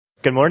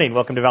Good morning.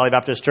 Welcome to Valley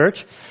Baptist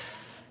Church.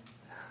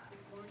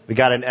 We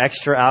got an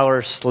extra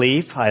hour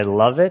sleep. I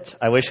love it.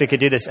 I wish we could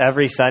do this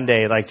every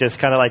Sunday. Let's just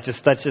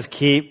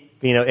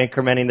keep,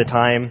 incrementing the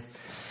time.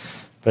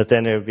 But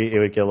then it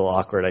would get a little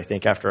awkward, I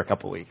think, after a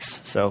couple weeks.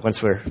 So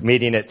once we're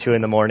meeting at 2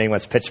 a.m, when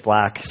it's pitch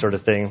black sort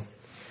of thing.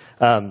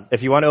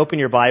 If you want to open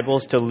your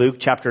Bibles to Luke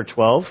chapter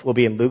 12, we'll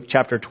be in Luke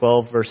chapter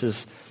 12,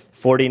 verses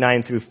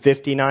 49 through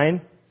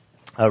 59,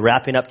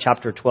 wrapping up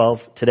chapter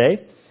 12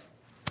 today.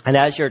 And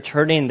as you're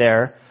turning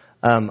there,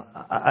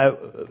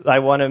 I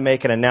want to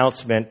make an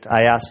announcement.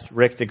 I asked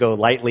Rick to go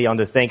lightly on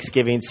the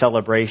Thanksgiving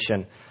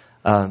celebration.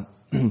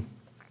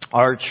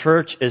 Our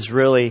church is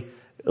really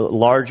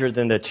larger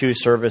than the two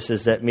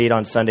services that meet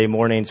on Sunday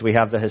mornings. We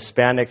have the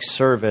Hispanic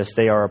service.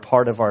 They are a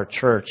part of our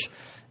church.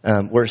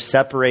 We're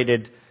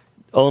separated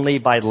only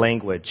by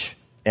language.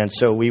 And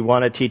so we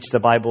want to teach the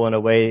Bible in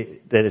a way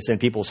that is in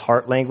people's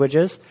heart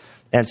languages.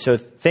 And so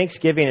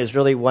Thanksgiving is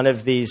really one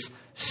of these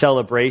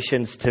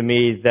celebrations to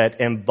me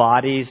that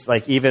embodies,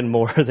 even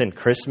more than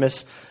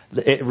Christmas,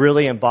 it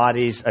really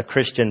embodies a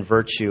Christian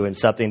virtue and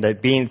something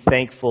that being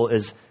thankful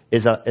is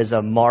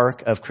a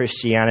mark of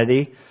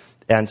Christianity.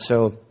 And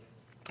so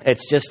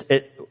it's just,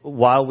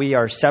 while we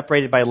are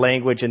separated by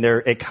language, and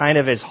it kind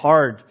of is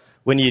hard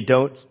when you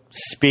don't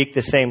speak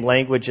the same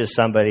language as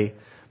somebody,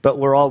 but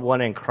we're all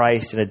one in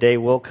Christ, and a day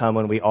will come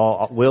when we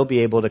all will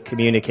be able to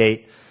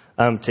communicate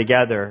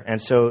together.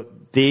 And so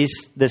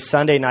this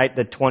Sunday night,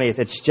 the 20th,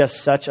 it's just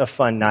such a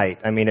fun night.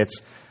 I mean,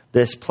 it's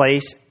this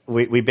place.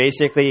 We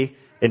basically,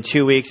 in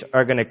 2 weeks,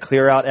 are going to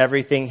clear out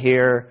everything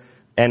here,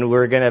 and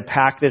we're going to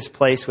pack this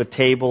place with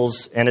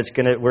tables, and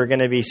we're going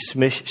to be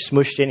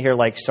smushed in here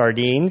like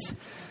sardines.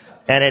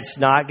 And it's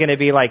not going to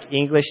be like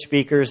English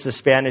speakers, the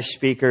Spanish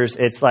speakers.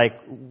 It's like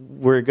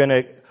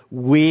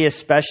we,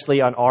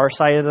 especially on our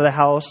side of the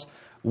house,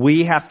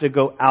 we have to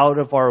go out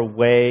of our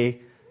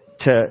way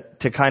to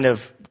kind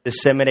of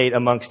disseminate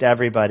amongst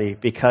everybody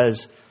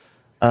because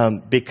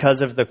of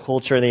the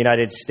culture in the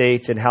United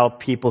States and how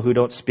people who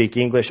don't speak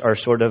English are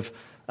sort of,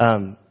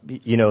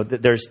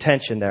 there's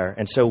tension there.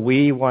 And so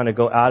we want to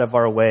go out of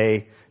our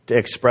way to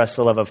express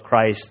the love of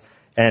Christ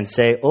and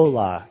say,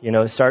 hola,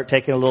 start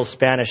taking a little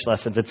Spanish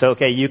lessons. It's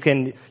okay. You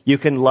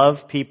can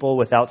love people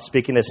without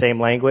speaking the same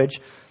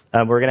language.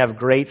 We're going to have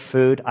great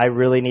food. I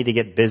really need to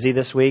get busy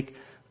this week.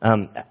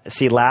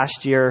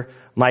 Last year,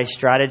 my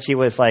strategy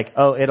was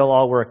it'll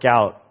all work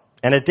out.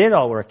 And it did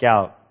all work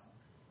out.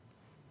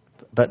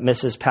 But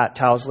Mrs. Pat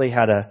Towsley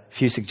had a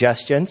few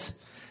suggestions.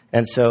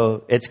 And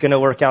so it's going to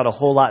work out a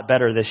whole lot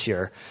better this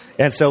year.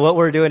 And so what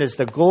we're doing is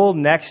the goal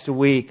next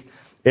week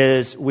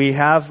is we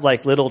have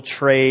little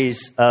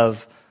trays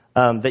of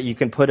that you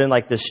can put in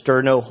the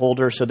sterno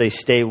holder so they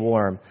stay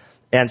warm.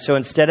 And so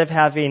instead of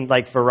having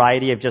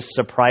variety of just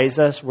surprise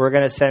us, we're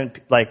going to send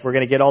we're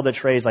going to get all the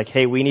trays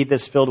hey, we need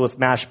this filled with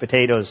mashed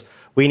potatoes.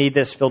 We need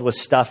this filled with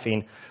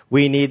stuffing.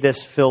 We need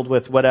this filled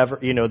with whatever,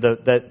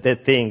 the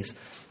things.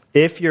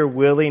 If you're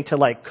willing to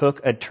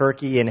cook a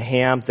turkey and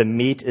ham, the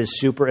meat is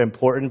super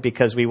important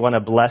because we want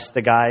to bless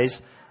the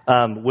guys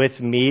with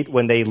meat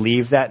when they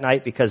leave that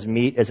night because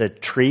meat is a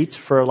treat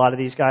for a lot of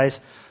these guys.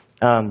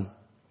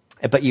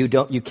 But you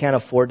can't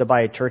afford to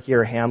buy a turkey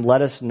or ham.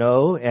 Let us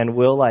know, and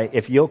we'll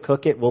if you'll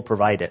cook it, we'll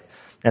provide it.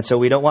 And so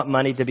we don't want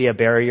money to be a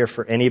barrier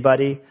for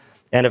anybody.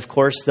 And of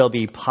course, there'll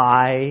be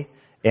pie.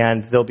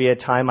 And there'll be a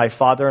time my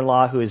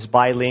father-in-law, who is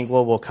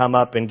bilingual, will come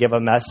up and give a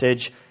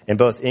message in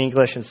both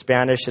English and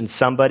Spanish. And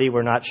somebody,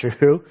 we're not sure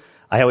who,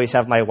 I always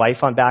have my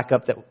wife on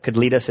backup that could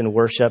lead us in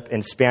worship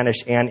in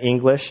Spanish and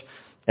English.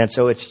 And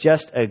so it's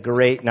just a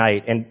great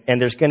night.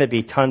 And there's going to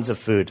be tons of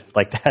food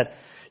like that.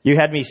 You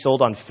had me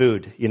sold on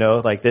food,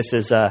 this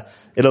is,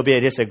 it'll be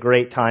just a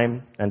great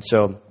time. And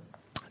so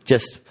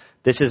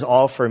this is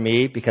all for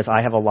me because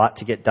I have a lot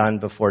to get done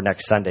before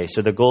next Sunday.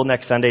 So the goal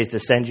next Sunday is to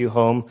send you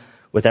home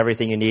with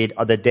everything you need.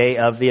 On the day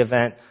of the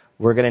event,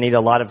 we're going to need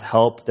a lot of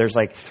help. There's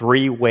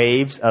 3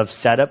 waves of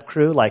setup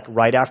crew,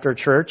 right after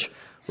church.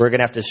 We're going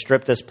to have to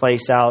strip this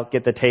place out,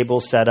 get the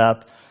tables set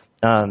up.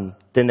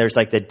 Then there's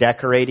the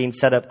decorating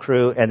setup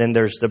crew, and then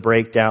there's the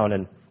breakdown.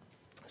 And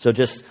so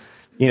just,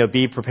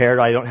 be prepared.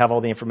 I don't have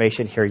all the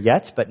information here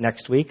yet, but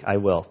next week I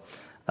will.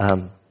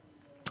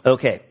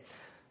 Okay.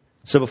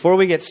 So before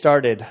we get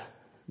started,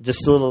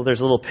 there's a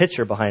little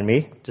picture behind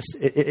me. Just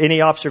any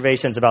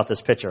observations about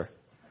this picture?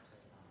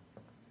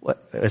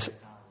 What?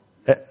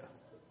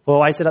 Well,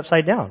 why is it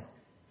upside down?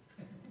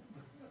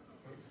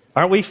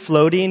 Aren't we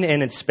floating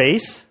in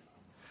space?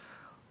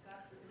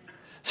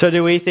 So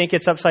do we think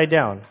it's upside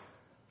down?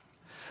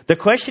 The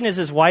question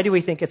is why do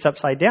we think it's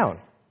upside down?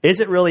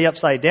 Is it really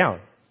upside down?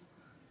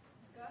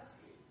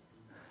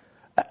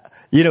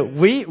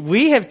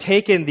 We have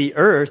taken the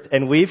earth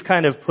and we've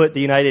kind of put the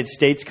United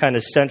States kind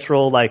of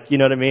central,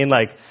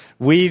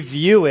 we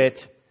view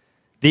it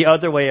the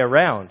other way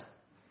around.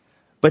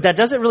 But that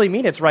doesn't really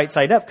mean it's right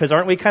side up, because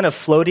aren't we kind of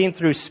floating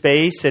through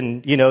space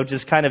and,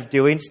 just kind of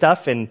doing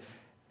stuff and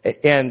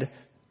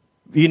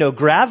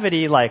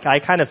gravity, I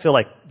kind of feel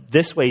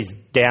this way's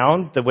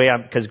down the way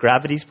because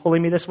gravity's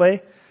pulling me this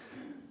way.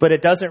 but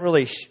it doesn't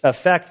really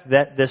affect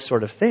this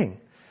sort of thing.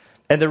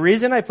 And the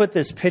reason I put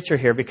this picture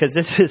here, because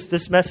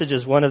this message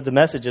is one of the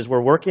messages.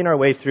 We're working our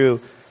way through.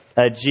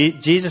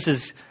 Jesus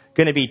is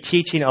going to be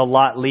teaching a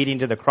lot leading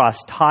to the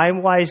cross.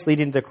 Time-wise,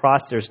 leading to the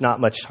cross, there's not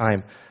much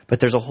time,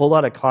 but there's a whole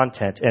lot of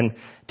content. And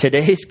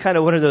today's kind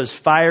of one of those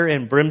fire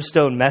and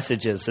brimstone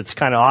messages. It's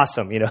kind of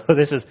awesome.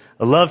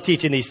 I love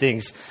teaching these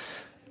things.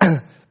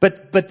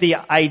 But the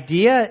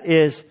idea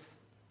is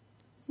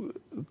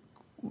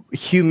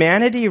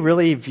humanity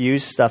really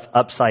views stuff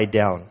upside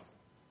down.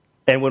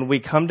 And when we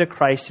come to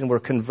Christ and we're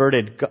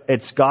converted,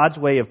 it's God's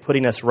way of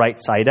putting us right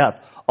side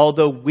up.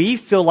 Although we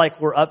feel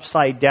like we're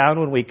upside down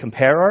when we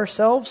compare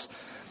ourselves.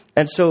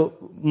 And so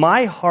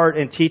my heart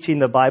in teaching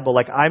the Bible,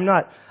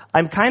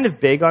 I'm kind of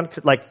big on,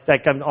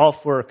 I'm all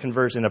for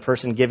conversion, a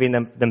person giving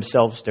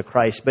themselves to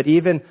Christ. But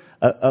even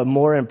a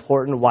more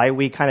important, why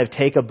we kind of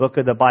take a book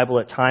of the Bible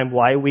at a time,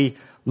 why we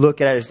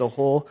look at it as the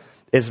whole,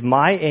 is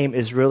my aim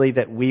is really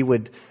that we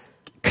would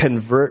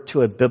convert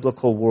to a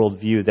biblical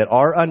worldview, that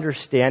our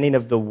understanding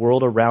of the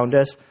world around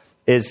us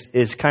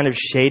is kind of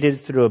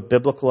shaded through a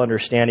biblical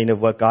understanding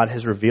of what God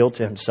has revealed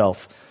to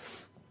himself.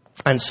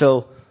 And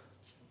so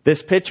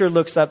this picture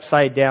looks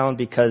upside down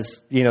because,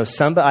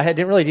 I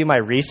didn't really do my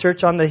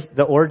research on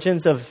the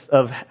origins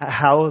of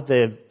how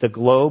the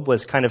globe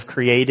was kind of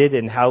created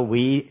and how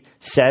we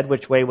said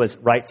which way was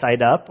right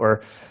side up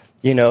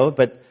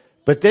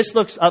but this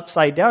looks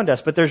upside down to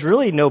us, but there's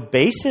really no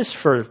basis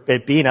for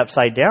it being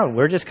upside down.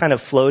 We're just kind of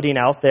floating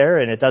out there,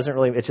 and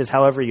it's just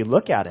however you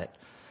look at it.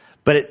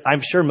 But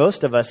I'm sure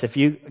most of us, if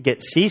you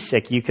get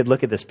seasick, you could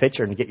look at this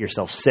picture and get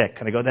yourself sick.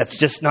 And I go, that's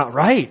just not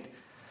right.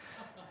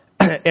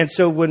 And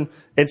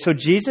so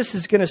Jesus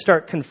is going to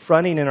start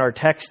confronting in our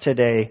text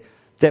today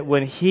that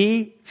when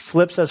he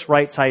flips us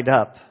right side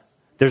up,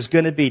 there's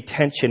going to be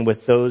tension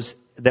with those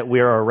that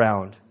we're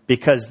around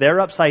because they're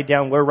upside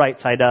down, we're right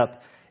side up.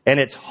 And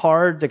it's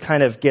hard to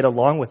kind of get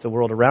along with the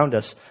world around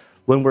us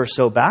when we're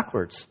so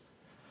backwards.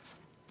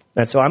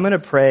 And so I'm going to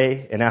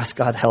pray and ask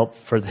God help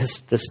for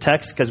this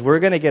text because we're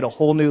going to get a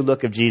whole new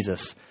look of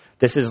Jesus.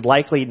 This is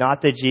likely not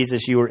the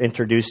Jesus you were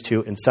introduced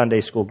to in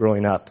Sunday school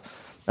growing up.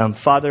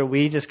 Father,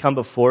 we just come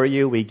before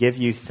you. We give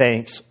you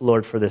thanks,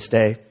 Lord, for this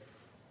day.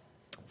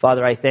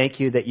 Father, I thank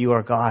you that you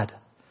are God.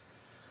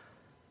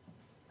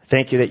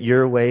 Thank you that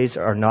your ways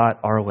are not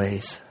our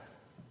ways.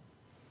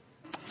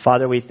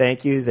 Father, we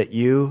thank you that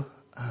you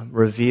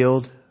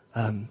revealed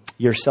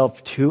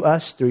yourself to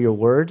us through your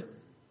word.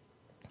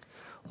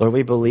 Lord,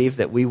 we believe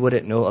that we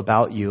wouldn't know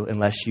about you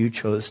unless you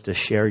chose to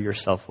share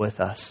yourself with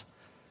us.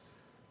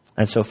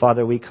 And so,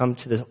 Father, we come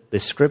to the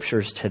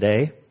scriptures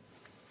today.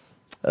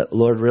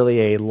 Lord,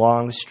 really a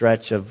long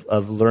stretch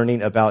of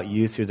learning about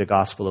you through the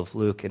Gospel of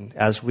Luke. And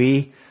as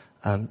we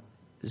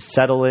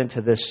settle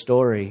into this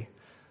story,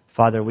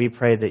 Father, we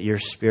pray that your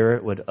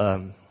Spirit would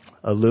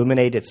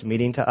illuminate its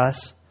meaning to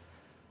us.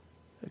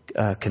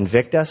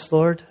 Convict us,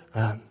 Lord.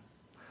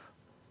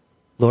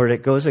 Lord,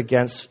 it goes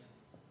against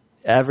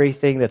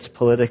everything that's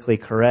politically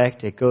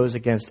correct. It goes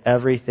against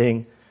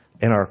everything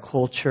in our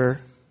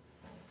culture.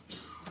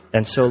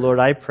 And so, Lord,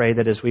 I pray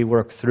that as we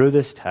work through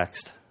this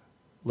text,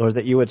 Lord,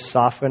 that you would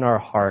soften our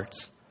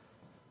hearts.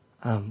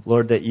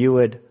 Lord, that you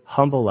would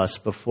humble us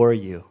before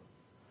you.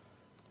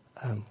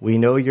 We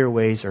know your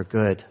ways are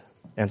good.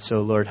 And so,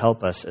 Lord,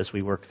 help us as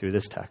we work through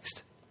this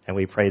text. And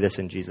we pray this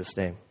in Jesus'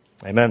 name.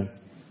 Amen.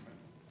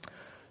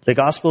 The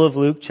Gospel of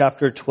Luke,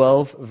 chapter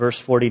 12, verse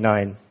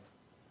 49.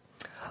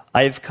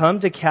 I have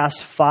come to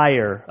cast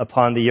fire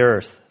upon the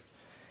earth,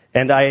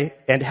 and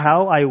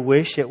how I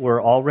wish it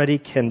were already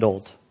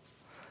kindled.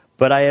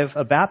 But I have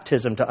a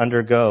baptism to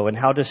undergo, and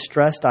how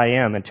distressed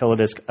I am until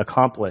it is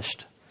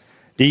accomplished.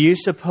 Do you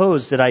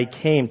suppose that I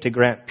came to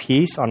grant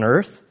peace on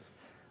earth?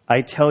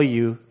 I tell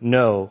you,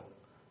 no,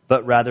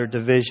 but rather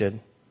division.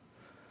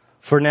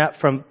 For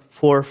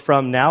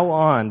from now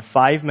on,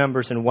 5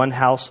 members in one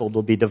household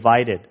will be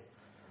divided.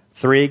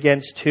 3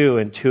 against 2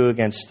 and 2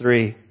 against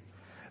 3.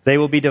 They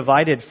will be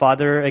divided,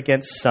 father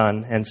against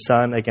son, and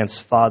son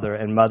against father,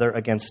 and mother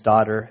against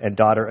daughter, and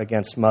daughter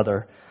against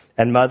mother,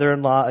 and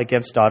mother-in-law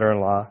against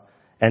daughter-in-law,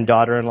 and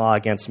daughter-in-law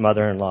against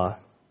mother-in-law.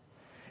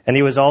 And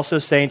he was also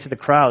saying to the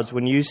crowds,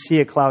 when you see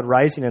a cloud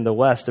rising in the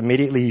west,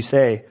 immediately you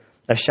say,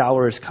 a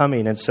shower is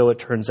coming, and so it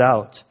turns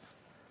out.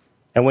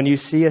 And when you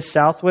see a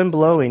south wind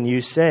blowing,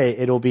 you say,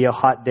 it will be a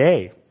hot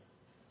day.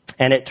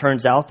 And it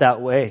turns out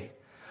that way.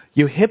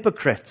 You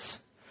hypocrites!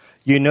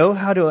 You know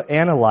how to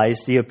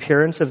analyze the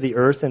appearance of the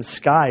earth and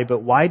sky,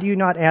 but why do you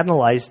not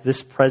analyze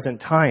this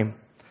present time?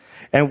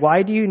 And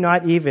why do you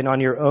not even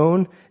on your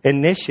own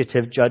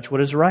initiative judge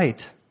what is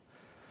right?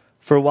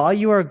 For while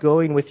you are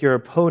going with your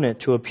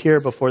opponent to appear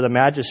before the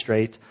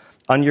magistrate,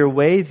 on your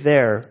way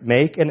there,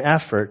 make an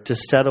effort to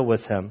settle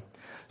with him,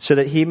 so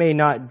that he may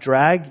not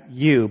drag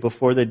you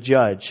before the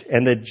judge,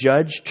 and the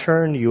judge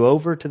turn you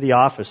over to the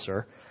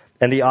officer,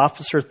 and the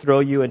officer throw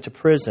you into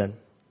prison.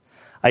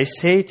 I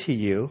say to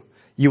you,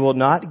 you will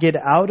not get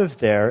out of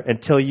there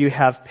until you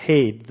have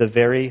paid the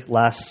very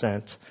last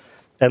cent.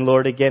 And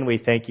Lord, again, we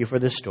thank you for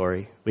this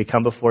story. We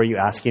come before you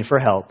asking for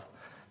help.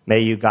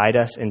 May you guide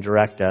us and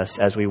direct us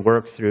as we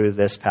work through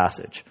this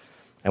passage.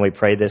 And we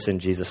pray this in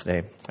Jesus'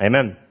 name.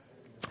 Amen.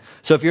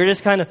 So if you're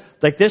just kind of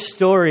like this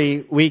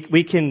story,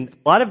 we can,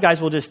 a lot of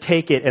guys will just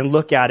take it and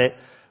look at it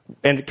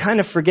and kind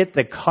of forget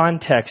the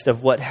context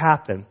of what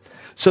happened.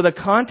 So the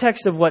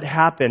context of what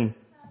happened,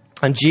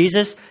 and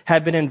Jesus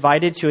had been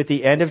invited to, at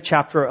the end of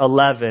chapter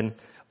 11,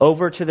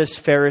 over to this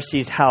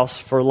Pharisee's house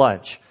for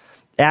lunch.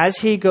 As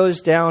he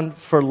goes down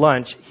for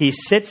lunch, he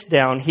sits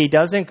down. He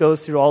doesn't go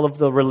through all of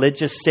the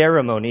religious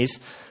ceremonies.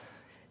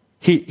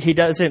 He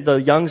doesn't, the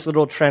Young's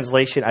Literal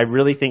Translation, I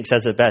really think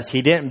says it best.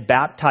 He didn't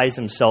baptize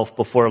himself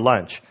before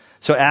lunch.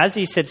 So as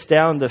he sits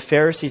down, the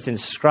Pharisees and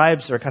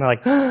scribes are kind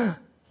of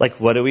like,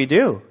 what do we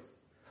do?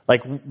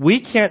 Like, we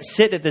can't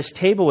sit at this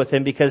table with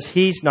him because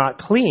he's not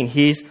clean.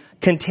 He's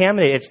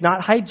contaminated. It's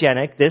not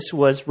hygienic. This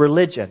was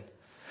religion.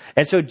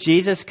 And so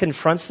Jesus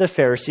confronts the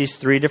Pharisees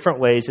 3 different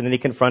ways, and then he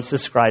confronts the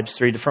scribes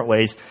 3 different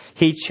ways.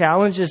 He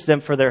challenges them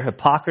for their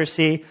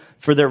hypocrisy,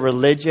 for their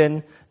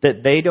religion,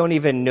 that they don't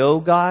even know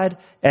God,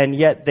 and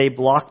yet they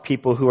block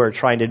people who are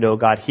trying to know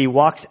God. He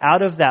walks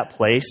out of that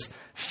place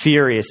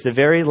furious. The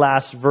very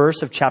last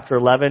verse of chapter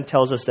 11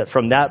 tells us that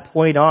from that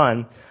point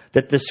on,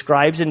 that the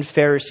scribes and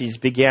Pharisees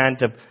began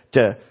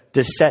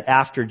to set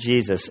after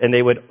Jesus, and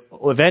they would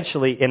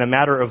eventually, in a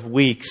matter of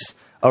weeks,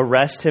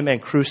 arrest him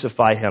and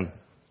crucify him.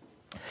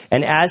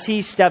 And as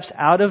he steps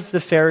out of the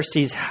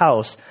Pharisee's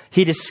house,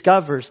 he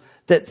discovers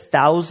that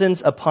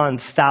thousands upon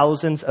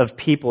thousands of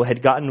people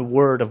had gotten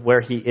word of where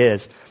he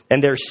is,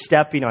 and they're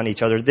stepping on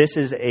each other. This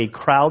is a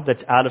crowd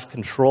that's out of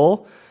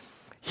control.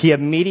 He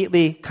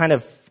immediately kind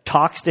of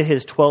talks to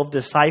his 12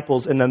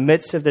 disciples in the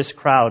midst of this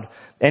crowd,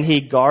 and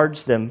he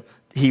guards them.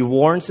 He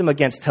warns them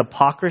against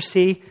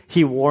hypocrisy.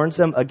 He warns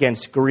them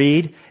against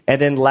greed. And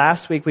then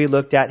last week we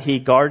looked at,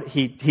 he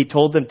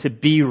told them to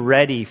be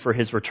ready for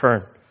his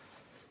return.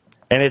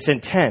 And it's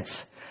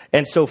intense.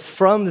 And so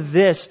from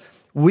this,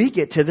 we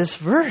get to this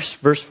verse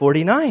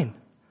 49.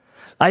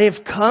 I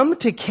have come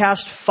to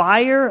cast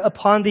fire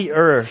upon the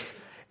earth,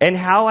 and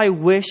how I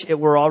wish it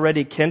were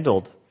already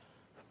kindled.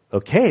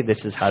 Okay,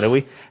 this is how do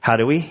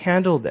we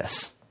handle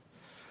this?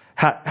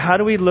 How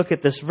do we look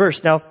at this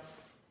verse? Now,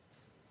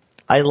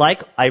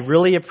 I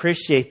really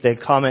appreciate the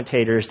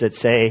commentators that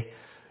say,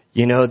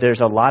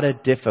 there's a lot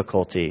of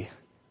difficulty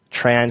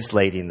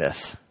translating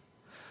this.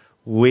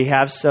 We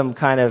have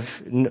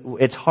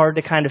it's hard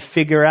to kind of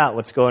figure out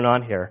what's going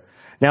on here.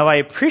 Now, I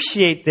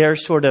appreciate their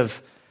sort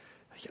of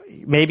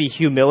maybe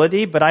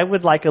humility, but I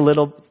would like a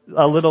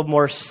little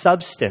more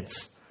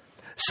substance.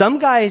 Some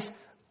guys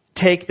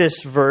take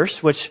this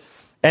verse,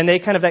 and they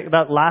kind of,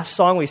 that last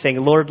song we sang,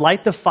 Lord,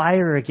 light the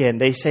fire again.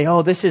 They say,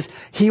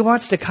 he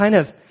wants to kind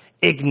of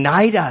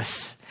ignite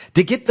us,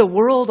 to get the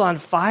world on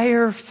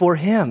fire for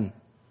him.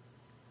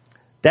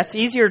 That's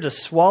easier to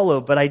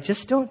swallow, but I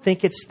just don't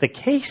think it's the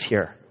case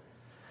here.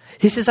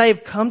 He says, I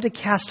have come to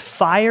cast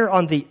fire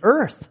on the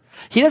earth.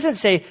 He doesn't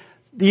say,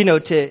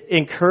 to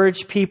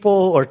encourage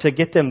people or to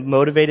get them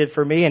motivated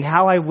for me, and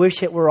how I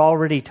wish it were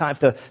already time,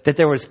 that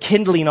there was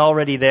kindling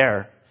already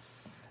there.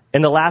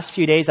 In the last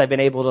few days, I've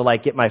been able to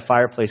get my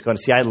fireplace going.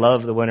 See, I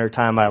love the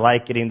wintertime. I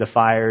like getting the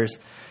fires,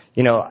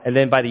 and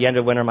then by the end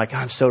of winter, I'm like,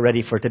 I'm so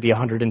ready for it to be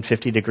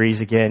 150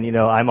 degrees again.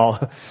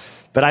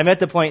 But I'm at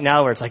the point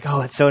now where it's like,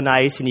 it's so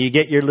nice. And you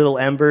get your little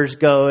embers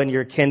going,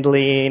 you're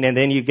kindling, and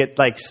then you get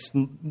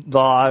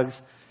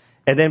logs.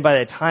 And then by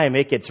the time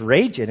it gets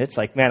raging, it's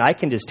like, man, I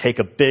can just take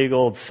a big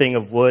old thing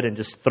of wood and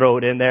just throw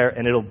it in there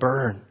and it'll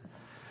burn.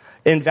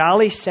 In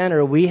Valley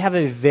Center, we have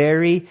a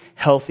very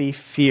healthy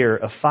fear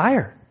of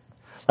fire.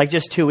 Like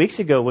just 2 weeks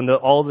ago when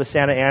all the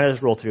Santa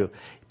Anas rolled through,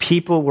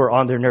 people were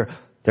on their nerve.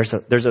 There's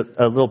a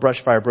little brush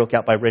fire broke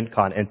out by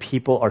Rincon, and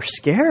people are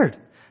scared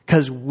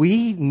because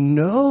we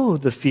know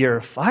the fear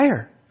of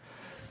fire.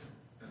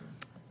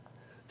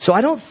 So I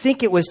don't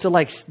think it was to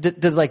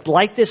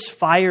light this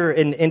fire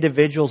in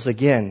individuals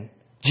again.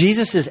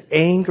 Jesus is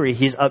angry.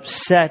 He's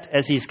upset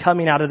as he's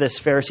coming out of this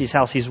Pharisee's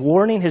house. He's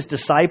warning his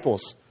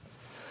disciples.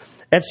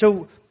 And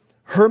so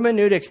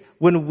hermeneutics,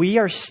 when we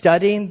are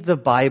studying the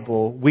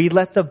Bible, we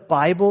let the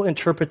Bible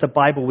interpret the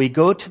Bible. We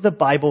go to the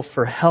Bible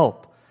for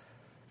help.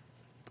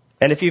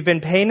 And if you've been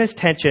paying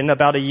attention,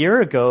 about a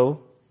year ago,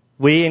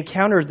 we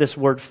encountered this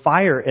word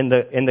fire in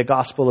the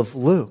Gospel of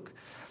Luke.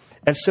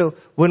 And so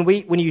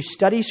when you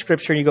study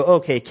Scripture and you go,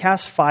 okay,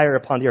 cast fire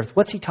upon the earth,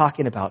 what's he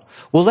talking about?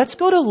 Well, let's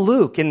go to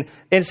Luke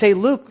and say,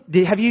 Luke,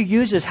 have you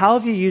used this? How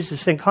have you used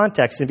this in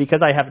context? And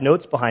because I have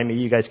notes behind me,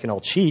 you guys can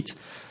all cheat.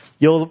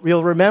 You'll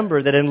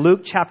remember that in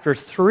Luke chapter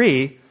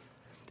 3,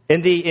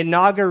 in the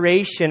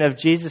inauguration of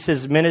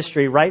Jesus'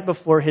 ministry right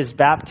before his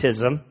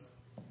baptism,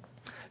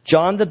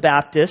 John the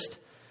Baptist,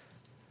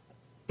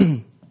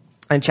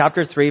 in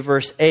chapter 3,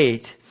 verse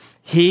 8,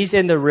 he's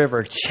in the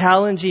river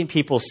challenging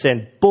people's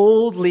sin,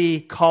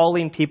 boldly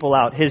calling people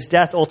out. His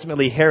death,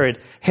 ultimately,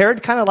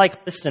 Herod kind of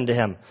listened to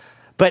him.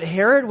 But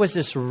Herod was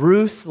this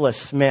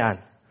ruthless man.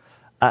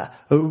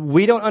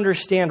 We don't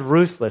understand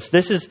ruthless.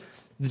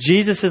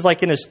 Jesus is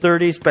in his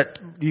 30s, but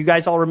you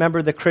guys all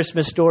remember the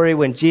Christmas story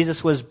when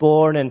Jesus was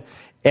born, and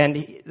And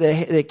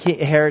the king,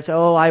 Herod said,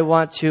 I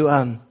want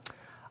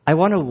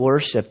to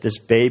worship this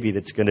baby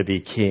that's going to be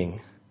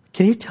king.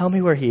 Can you tell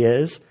me where he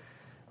is?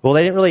 Well,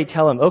 they didn't really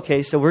tell him,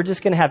 okay, so we're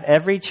just going to have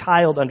every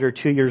child under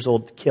 2 years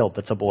old killed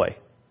that's a boy.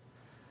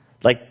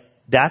 Like,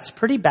 that's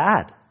pretty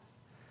bad.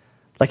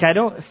 Like, I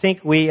don't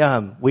think we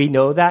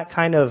know that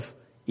kind of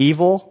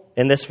evil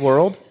in this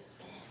world.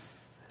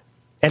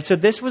 And so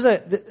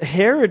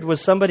Herod was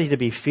somebody to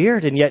be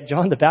feared, and yet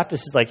John the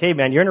Baptist is like, hey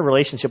man, you're in a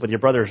relationship with your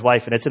brother's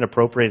wife and it's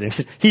inappropriate,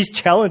 and he's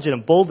challenging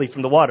him boldly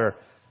from the water.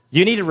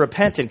 You need to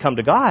repent and come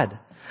to God.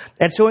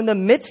 And so in the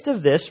midst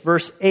of this,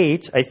 verse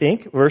 8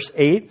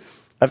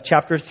 of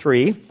chapter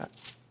 3,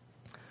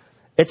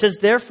 it says,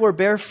 therefore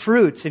bear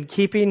fruits in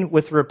keeping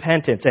with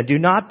repentance, and do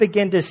not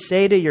begin to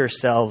say to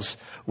yourselves,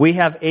 we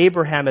have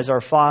Abraham as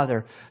our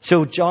father.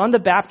 So John the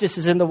Baptist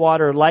is in the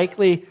water.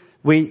 Likely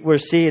we'll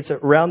see it's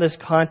around this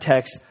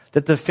context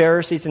that the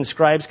Pharisees and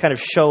scribes kind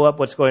of show up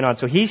what's going on.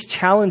 So he's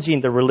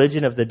challenging the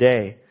religion of the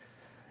day.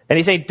 And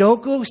he's saying,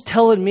 don't go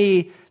telling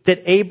me that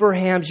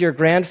Abraham's your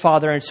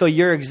grandfather and so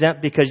you're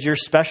exempt because you're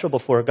special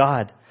before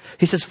God.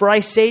 He says, for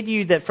I say to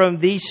you that from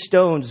these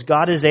stones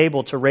God is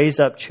able to raise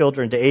up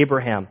children to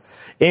Abraham.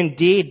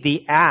 Indeed,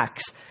 the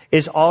axe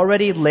is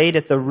already laid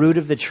at the root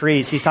of the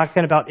trees. He's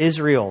talking about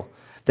Israel,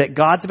 that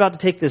God's about to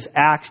take this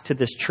axe to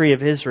this tree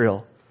of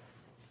Israel.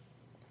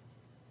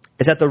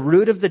 It's at the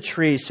root of the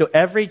tree, so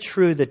every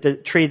tree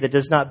that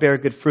does not bear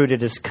good fruit,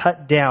 it is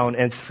cut down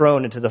and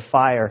thrown into the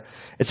fire.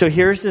 And so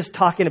here's this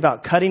talking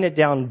about cutting it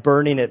down,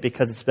 burning it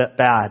because it's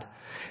bad.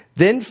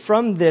 Then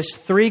from this,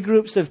 3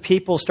 groups of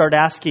people start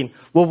asking,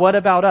 well, what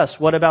about us?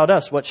 What about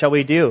us? What shall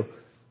we do?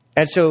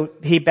 And so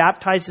he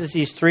baptizes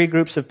these 3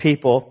 groups of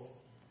people.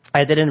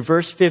 And then in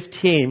verse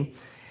 15,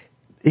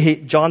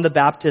 John the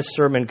Baptist's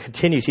sermon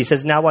continues. He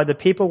says, now while the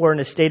people were in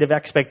a state of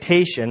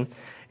expectation,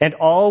 and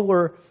all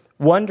were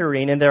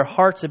wondering in their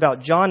hearts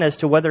about John as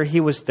to whether he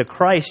was the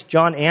Christ,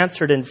 John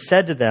answered and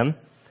said to them,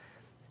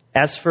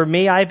 as for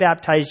me, I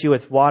baptize you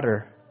with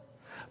water,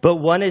 but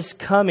one is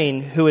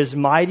coming who is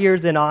mightier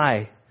than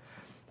I,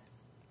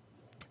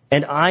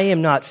 and I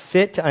am not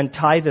fit to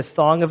untie the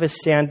thong of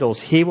his sandals.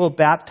 He will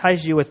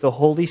baptize you with the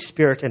Holy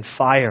Spirit and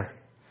fire.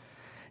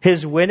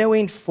 His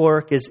winnowing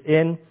fork is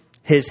in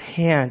his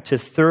hand to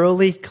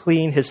thoroughly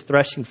clean his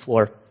threshing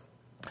floor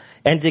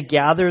and to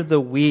gather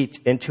the wheat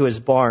into his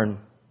barn.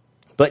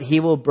 But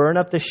he will burn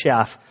up the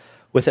chaff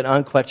with an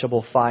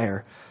unquenchable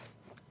fire.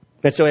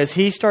 And so as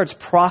he starts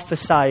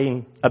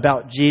prophesying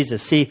about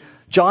Jesus, see,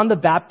 John the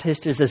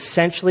Baptist is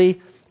essentially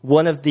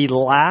one of the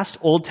last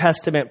Old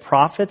Testament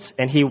prophets,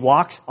 and he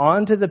walks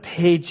onto the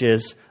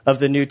pages of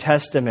the New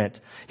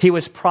Testament. He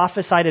was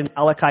prophesied in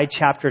Malachi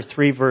chapter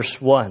 3, verse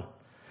 1.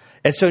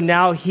 And so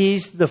now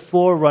he's the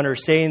forerunner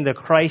saying the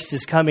Christ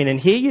is coming. And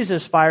he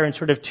uses fire in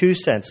sort of 2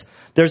 senses.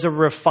 There's a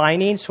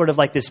refining, sort of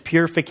like this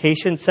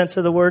purification sense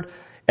of the word.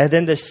 And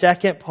then the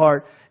second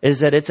part is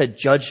that it's a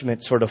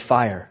judgment sort of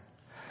fire.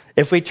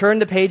 If we turn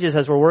the pages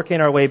as we're working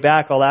our way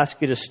back, I'll ask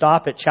you to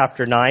stop at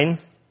chapter 9.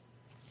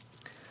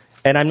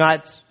 And I'm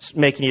not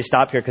making you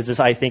stop here because this,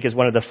 I think, is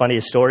one of the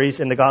funniest stories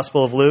in the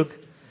Gospel of Luke.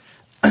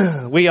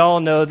 We all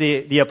know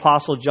the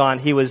Apostle John.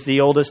 He was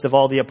the oldest of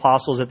all the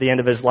apostles at the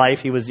end of his life.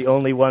 He was the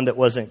only one that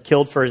wasn't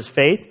killed for his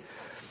faith.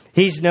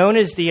 He's known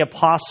as the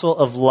Apostle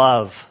of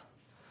Love.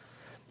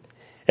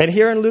 And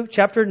here in Luke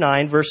chapter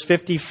 9, verse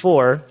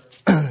 54...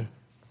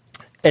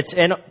 It's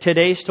in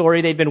today's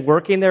story. They've been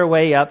working their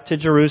way up to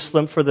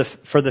Jerusalem for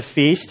the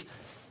feast.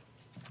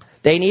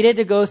 They needed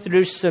to go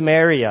through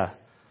Samaria.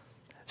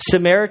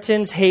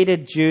 Samaritans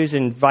hated Jews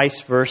and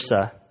vice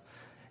versa.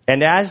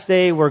 And as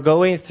they were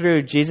going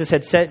through, Jesus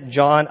had sent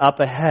John up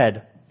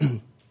ahead.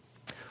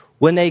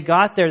 When they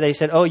got there, they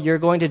said, oh, you're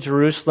going to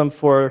Jerusalem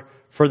for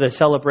the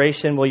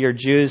celebration. Well, you're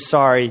Jews.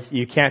 Sorry,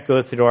 you can't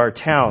go through our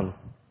town.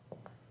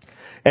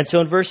 And so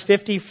in verse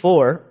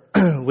 54...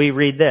 we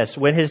read this.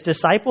 When his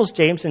disciples,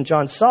 James and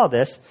John, saw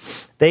this,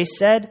 they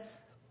said,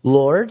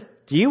 Lord,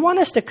 do you want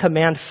us to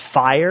command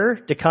fire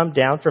to come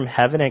down from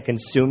heaven and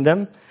consume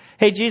them?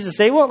 Hey, Jesus,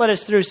 they won't let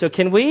us through, so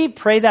can we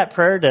pray that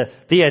prayer,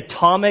 the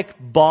atomic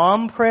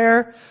bomb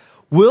prayer?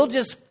 We'll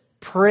just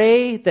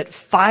pray that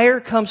fire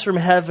comes from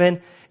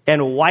heaven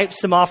and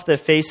wipes them off the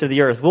face of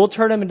the earth. We'll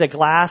turn them into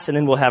glass, and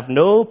then we'll have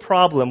no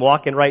problem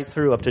walking right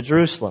through up to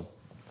Jerusalem.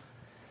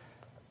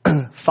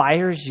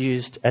 Fire is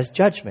used as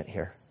judgment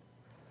here.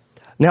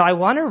 Now, I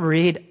want to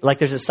read,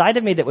 there's a side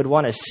of me that would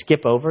want to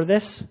skip over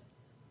this,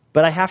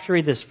 but I have to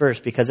read this verse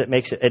because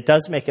it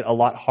does make it a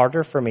lot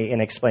harder for me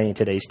in explaining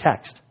today's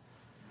text.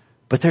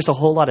 But there's a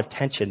whole lot of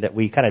tension that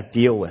we kind of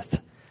deal with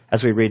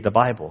as we read the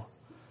Bible.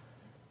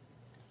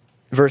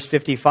 Verse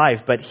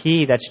 55, but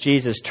he, that's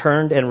Jesus,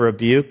 turned and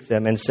rebuked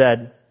them and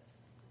said,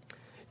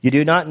 you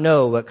do not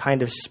know what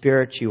kind of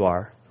spirit you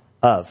are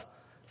of,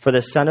 for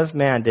the Son of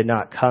Man did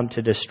not come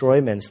to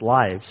destroy men's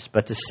lives,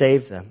 but to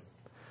save them.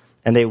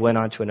 And they went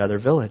on to another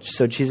village.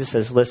 So Jesus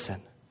says,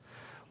 listen,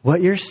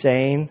 what you're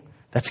saying,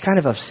 that's kind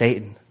of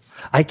Satan.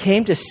 I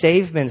came to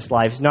save men's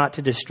lives, not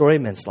to destroy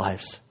men's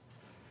lives.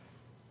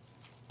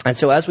 And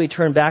so as we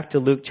turn back to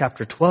Luke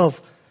chapter 12,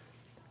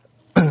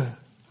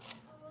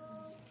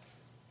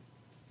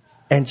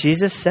 And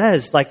Jesus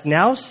says, like,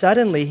 now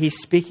suddenly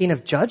he's speaking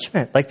of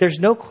judgment. Like, there's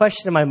no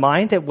question in my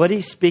mind that what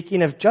he's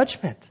speaking of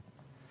judgment.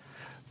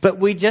 But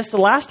the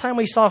last time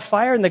we saw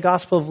fire in the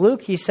Gospel of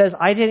Luke, he says,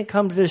 I didn't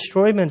come to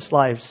destroy men's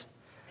lives.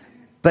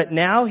 But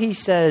now he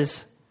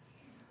says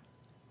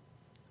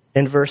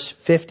in verse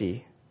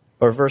 50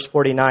 or verse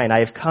 49, I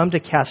have come to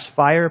cast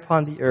fire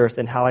upon the earth,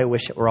 and how I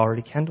wish it were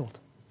already kindled.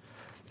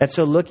 And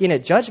so looking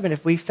at judgment,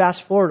 if we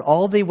fast forward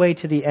all the way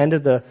to the end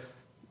of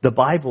the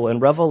Bible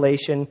in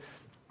Revelation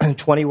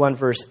 21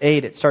 verse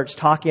 8, it starts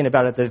talking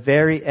about at the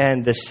very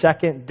end, the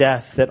second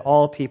death that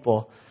all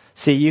people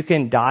see. You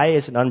can die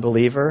as an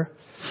unbeliever,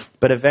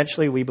 but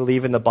eventually we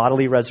believe in the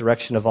bodily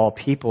resurrection of all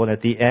people. And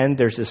at the end,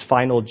 there's this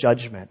final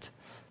judgment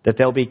that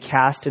they'll be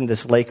cast in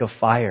this lake of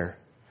fire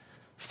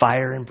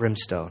and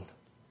brimstone,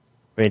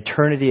 an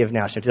eternity of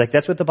nationality. Like,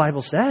 that's what the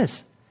Bible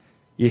says.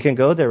 You can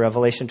go there,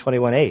 Revelation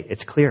 21:8.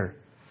 It's clear.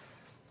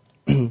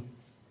 And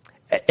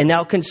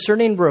now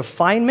concerning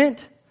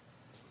refinement,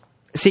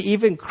 see,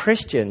 even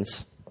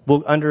Christians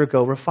will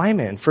undergo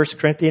refinement. In 1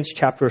 Corinthians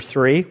chapter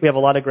 3, we have a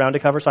lot of ground to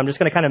cover, so I'm just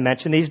going to kind of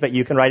mention these, but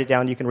you can write it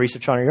down, you can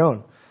research on your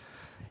own.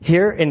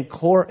 Here in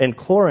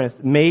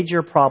Corinth,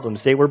 major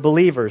problems. They were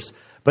believers,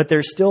 but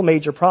there's still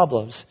major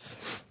problems.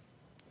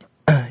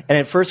 And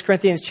in 1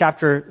 Corinthians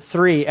chapter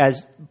 3,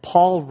 as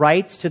Paul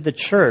writes to the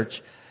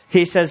church,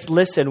 he says,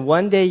 listen,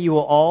 one day you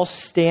will all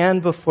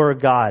stand before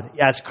God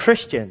as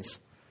Christians,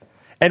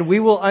 and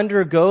we will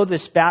undergo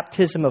this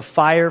baptism of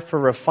fire for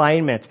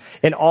refinement.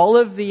 And all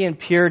of the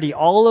impurity,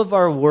 all of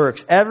our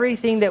works,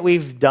 everything that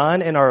we've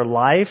done in our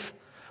life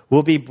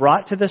will be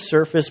brought to the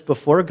surface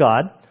before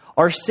God.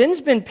 Our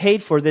sin's been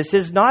paid for. This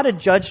is not a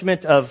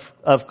judgment of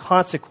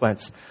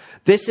consequence.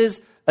 This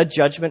is a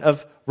judgment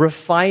of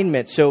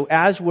refinement. So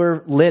as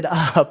we're lit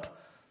up,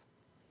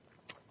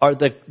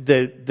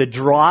 the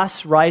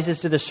dross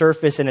rises to the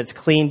surface and it's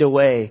cleaned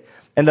away.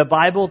 And the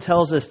Bible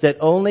tells us that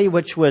only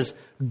which was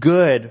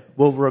good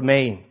will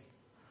remain.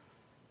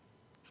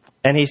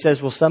 And he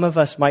says, well, some of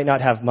us might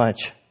not have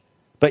much,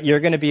 but you're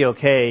going to be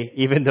okay,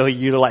 even though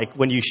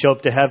when you show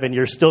up to heaven,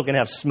 you're still going to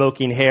have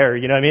smoking hair.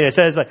 You know what I mean? It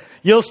says,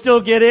 you'll still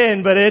get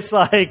in, but it's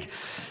like,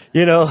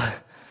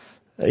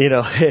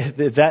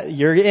 that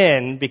you're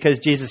in because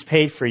Jesus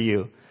paid for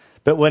you.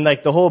 But when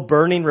the whole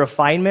burning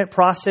refinement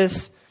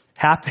process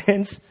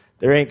happens,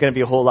 there ain't going to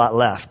be a whole lot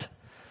left.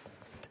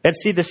 And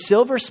see, the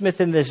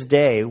silversmith in this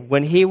day,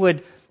 when he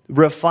would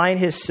refine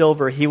his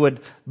silver, he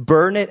would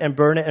burn it and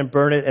burn it and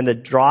burn it, and the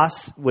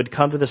dross would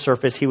come to the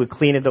surface. He would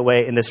clean it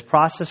away, and this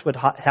process would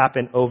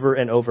happen over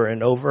and over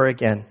and over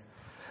again.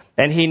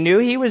 And he knew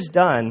he was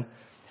done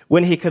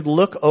when he could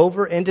look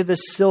over into the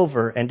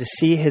silver and to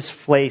see his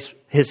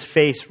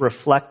face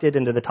reflected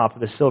into the top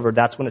of the silver.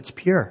 That's when it's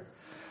pure.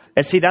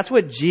 And see, that's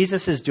what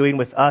Jesus is doing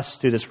with us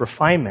through this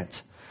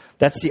refinement.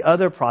 That's the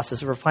other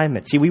process of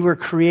refinement. See, we were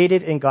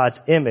created in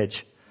God's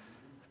image,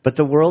 but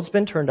the world's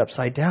been turned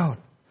upside down.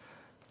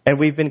 And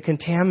we've been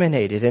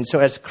contaminated. And so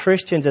as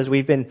Christians,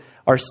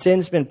 our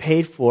sin's been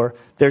paid for,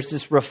 there's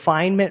this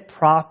refinement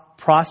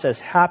process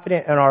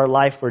happening in our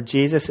life where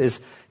Jesus is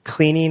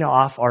cleaning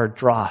off our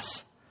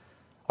dross,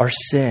 our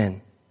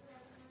sin.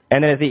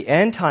 And then at the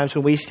end times,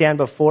 when we stand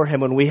before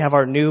Him, when we have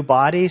our new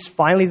bodies,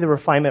 finally the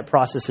refinement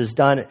process is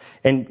done,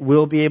 and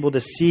we'll be able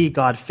to see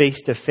God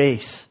face to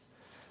face.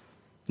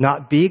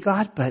 Not be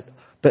God,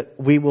 but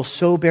we will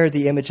so bear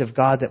the image of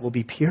God that will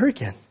be pure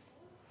again.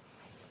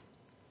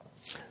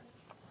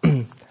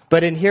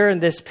 But in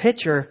this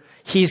picture,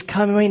 he's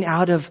coming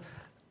out of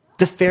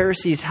the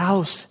Pharisee's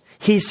house.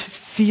 He's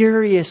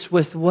furious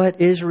with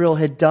what Israel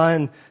had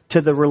done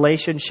to the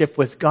relationship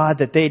with God,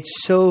 that they'd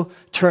so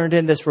turned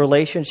in this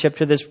relationship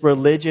to this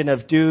religion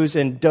of do's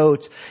and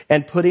don'ts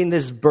and putting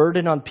this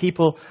burden on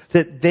people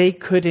that they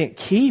couldn't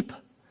keep.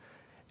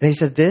 And he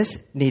said, this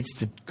needs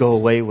to go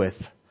away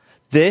with.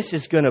 This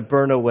is going to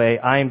burn away.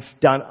 I'm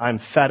done. I'm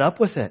fed up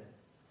with it.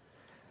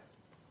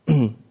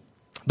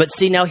 But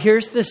see, now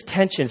here's this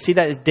tension. See,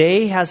 that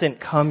day hasn't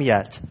come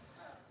yet.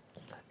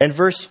 In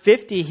verse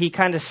 50, he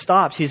kind of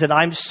stops. He said,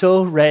 I'm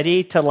so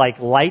ready to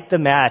light the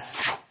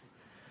match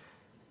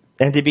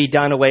and to be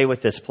done away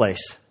with this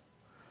place.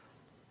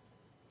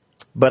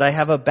 But I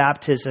have a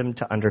baptism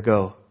to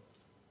undergo.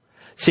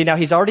 See, now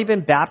he's already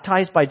been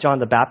baptized by John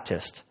the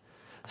Baptist.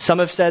 Some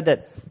have said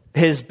that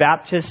his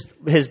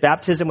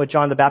baptism with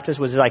John the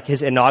Baptist was like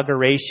his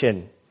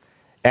inauguration,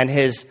 and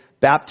his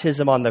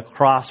baptism on the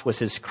cross was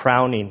his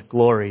crowning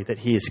glory that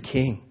he is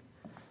king.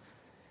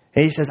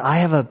 And he says, I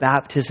have a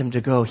baptism to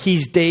go.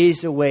 He's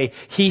days away.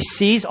 He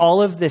sees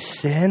all of this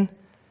sin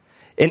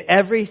and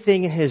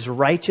everything in his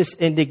righteous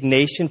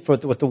indignation for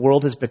what the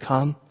world has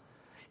become.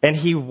 And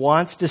he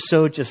wants to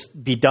so just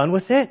be done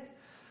with it.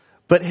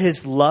 But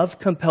his love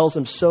compels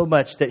him so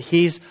much that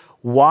he's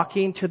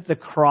walking to the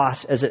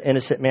cross as an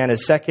innocent man.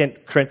 As 2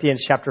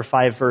 Corinthians chapter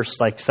 5 verse,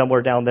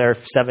 somewhere down there,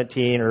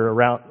 17 or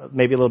around,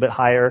 maybe a little bit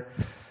higher.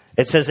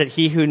 It says that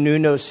he who knew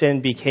no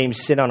sin became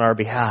sin on our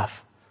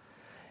behalf.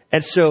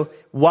 And so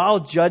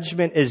while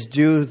judgment is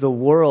due the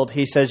world,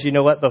 he says, you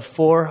know what?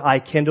 Before I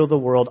kindle the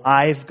world,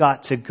 I've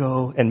got to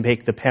go and pay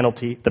the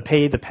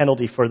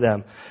penalty for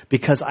them,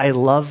 because I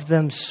love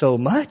them so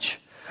much,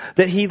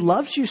 that he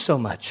loves you so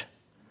much.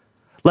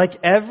 Like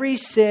every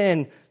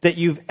sin that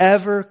you've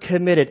ever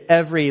committed,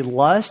 every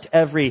lust,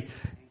 every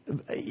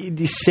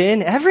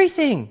sin,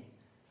 everything.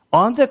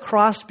 On the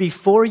cross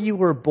before you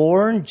were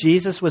born,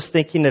 Jesus was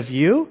thinking of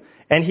you,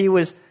 and he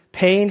was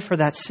paying for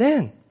that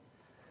sin.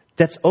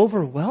 That's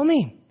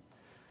overwhelming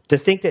to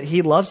think that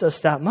he loves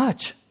us that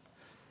much.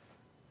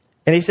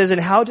 And he says,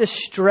 and how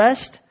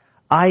distressed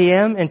I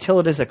am until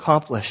it is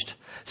accomplished.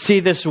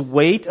 See, this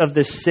weight of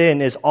the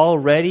sin is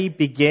already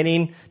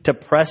beginning to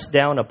press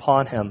down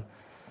upon him.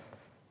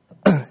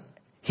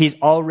 He's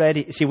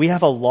already, we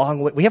have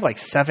like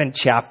 7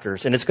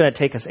 chapters, and it's going to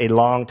take us a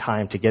long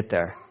time to get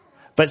there.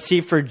 But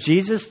see, for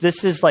Jesus,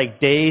 this is like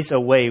days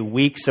away,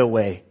 weeks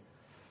away.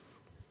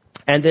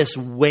 And this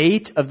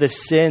weight of the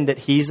sin that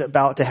he's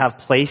about to have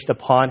placed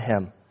upon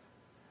him,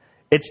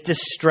 it's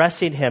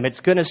distressing him. It's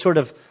going to sort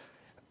of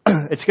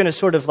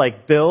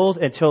like build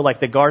until like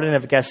the Garden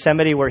of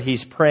Gethsemane, where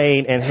he's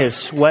praying and his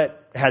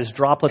sweat has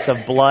droplets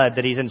of blood,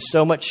 that he's in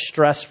so much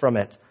stress from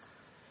it.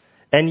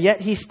 And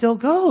yet he still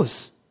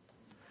goes.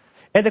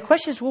 And the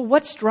question is, well,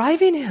 what's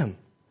driving him?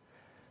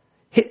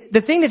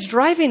 The thing that's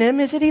driving him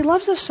is that he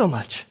loves us so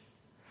much.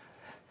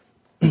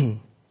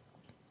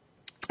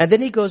 And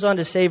then he goes on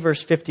to say,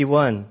 verse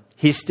 51,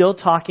 he's still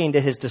talking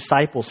to his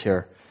disciples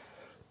here.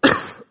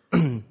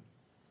 Do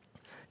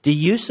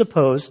you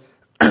suppose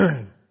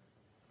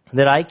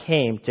that I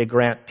came to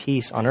grant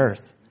peace on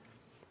earth?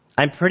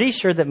 I'm pretty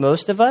sure that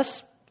most of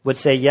us would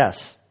say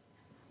yes.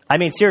 I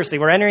mean, seriously,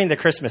 we're entering the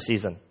Christmas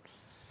season.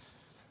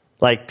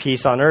 Like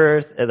peace on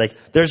earth. Like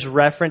there's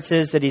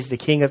references that he's the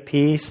King of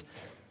peace,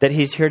 that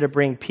he's here to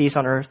bring peace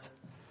on earth.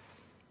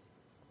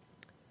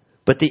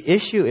 But the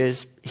issue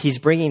is he's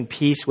bringing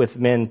peace with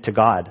men to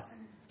God.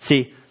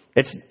 See,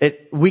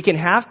 we can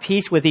have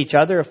peace with each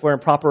other if we're in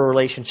proper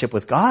relationship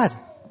with God.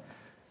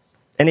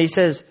 And he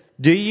says,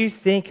 do you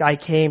think I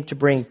came to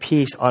bring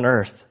peace on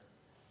earth?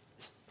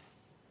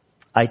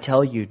 I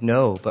tell you,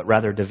 no, but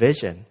rather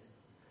division.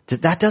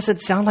 That doesn't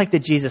sound like the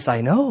Jesus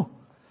I know.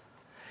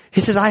 He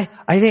says, I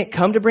didn't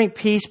come to bring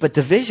peace, but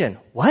division.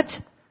 What?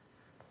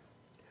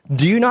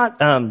 Do you not,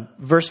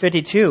 verse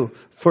 52,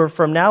 for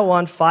from now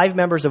on, 5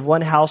 members of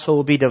one household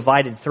will be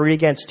divided, 3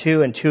 against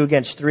 2 and 2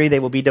 against 3. They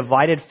will be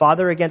divided,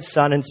 father against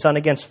son and son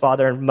against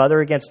father, and mother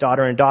against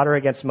daughter and daughter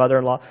against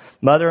mother-in-law,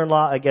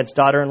 mother-in-law against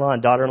daughter-in-law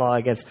and daughter-in-law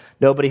against...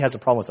 Nobody has a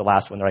problem with the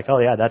last one. They're like, oh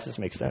yeah, that just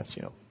makes sense,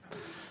 you know.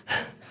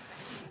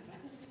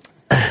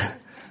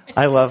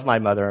 I love my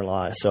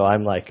mother-in-law, so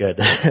I'm like, good.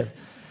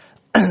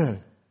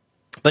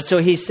 But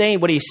so he's saying,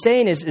 what he's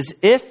saying is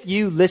if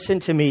you listen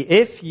to me,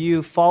 if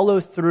you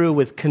follow through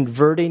with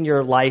converting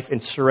your life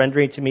and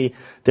surrendering to me,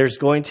 there's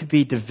going to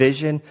be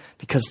division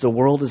because the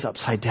world is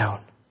upside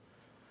down.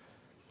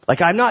 Like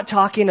he's not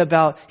talking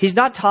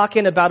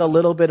about a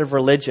little bit of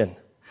religion.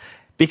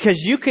 Because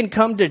you can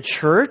come to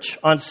church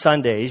on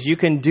Sundays, you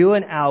can do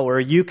an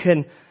hour, you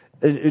can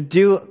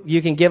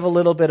give a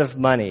little bit of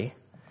money,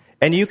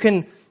 and you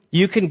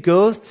can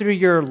go through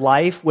your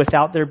life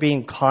without there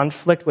being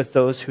conflict with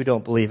those who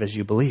don't believe as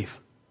you believe.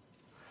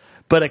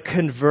 But a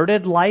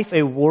converted life,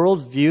 a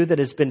worldview that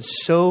has been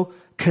so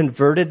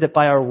converted that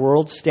by our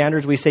world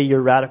standards we say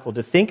you're radical.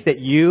 To think that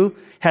you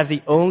have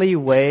the only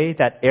way,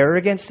 that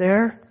arrogance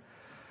there,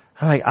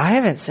 I'm like, I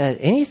haven't said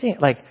anything.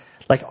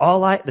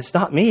 It's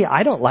not me.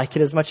 I don't like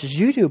it as much as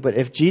you do. But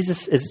if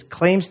Jesus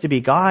claims to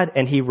be God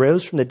and he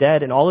rose from the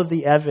dead and all of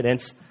the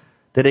evidence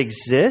that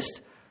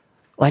exists,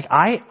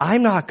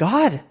 I'm not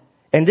God.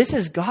 And this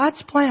is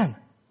God's plan.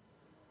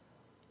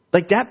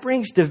 That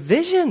brings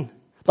division.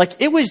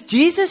 It was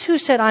Jesus who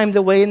said, I'm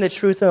the way and the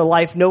truth and the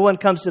life. No one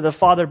comes to the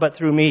Father but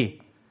through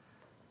me.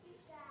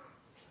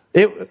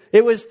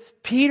 It was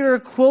Peter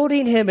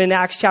quoting him in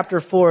Acts chapter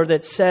 4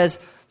 that says,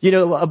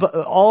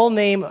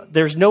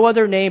 there's no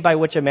other name by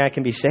which a man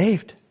can be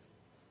saved.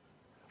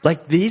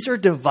 These are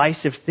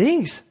divisive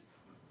things.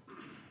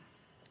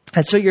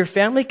 And so your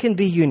family can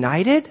be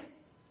united.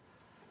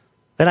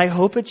 And I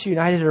hope it's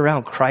united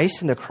around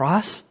Christ and the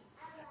cross.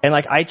 And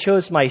I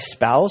chose my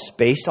spouse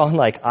based on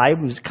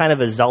I'm kind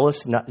of a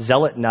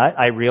zealot nut.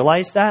 I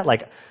realize that.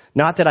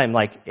 Not that I'm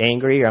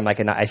angry or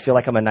I feel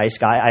like I'm a nice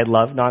guy. I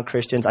love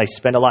non-Christians. I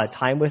spend a lot of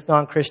time with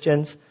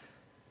non-Christians.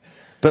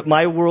 But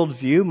my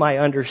worldview, my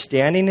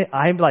understanding,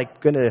 I'm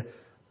going to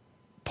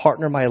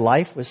partner my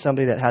life with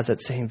somebody that has that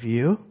same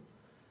view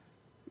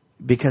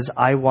because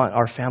I want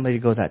our family to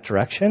go that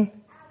direction.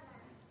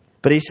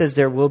 But he says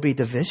there will be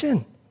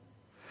division.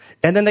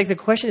 And then the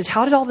question is,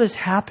 how did all this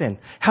happen?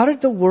 How did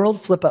the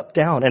world flip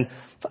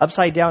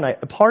upside down?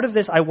 Part of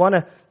this, I want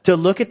to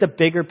look at the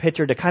bigger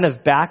picture, to kind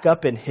of back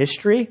up in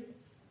history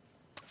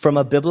from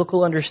a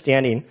biblical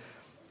understanding.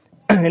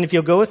 And if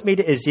you'll go with me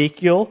to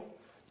Ezekiel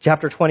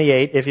chapter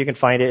 28, if you can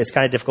find it, it's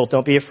kind of difficult.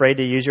 Don't be afraid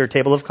to use your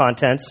table of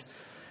contents.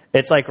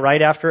 It's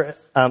right after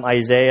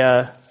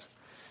Isaiah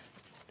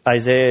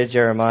Isaiah,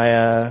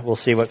 Jeremiah. We'll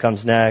see what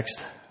comes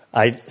next.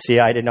 I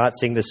did not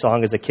sing this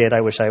song as a kid.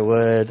 I wish I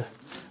would.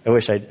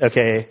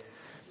 Okay.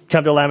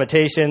 Come to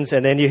Lamentations,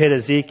 and then you hit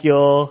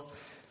Ezekiel,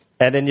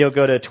 and then you'll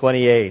go to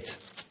 28.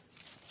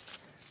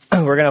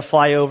 We're going to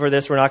fly over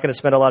this. We're not going to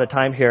spend a lot of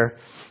time here.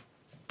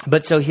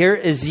 But so here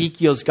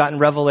Ezekiel's gotten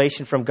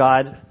revelation from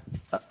God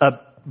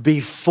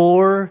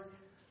before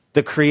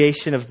the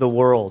creation of the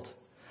world.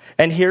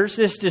 And here's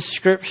this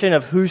description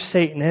of who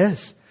Satan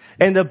is.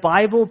 And the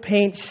Bible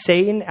paints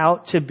Satan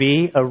out to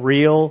be a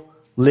real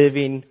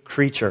living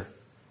creature.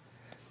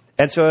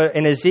 And so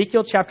in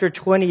Ezekiel chapter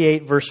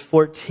 28, verse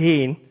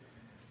 14,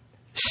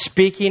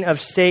 speaking of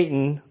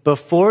Satan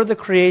before the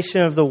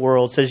creation of the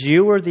world, says,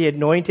 "You were the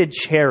anointed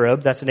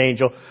cherub," that's an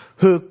angel,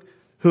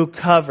 who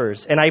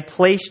covers, and I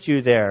placed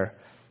you there.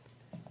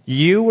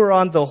 You were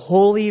on the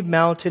holy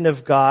mountain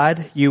of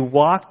God. You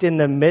walked in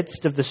the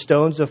midst of the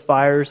stones of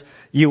fires.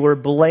 You were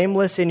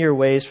blameless in your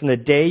ways from the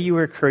day you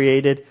were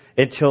created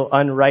until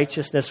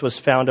unrighteousness was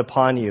found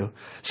upon you.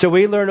 So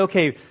we learn,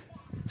 okay,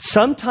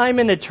 sometime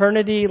in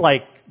eternity,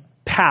 like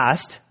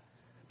past,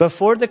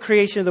 before the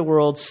creation of the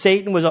world,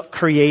 Satan was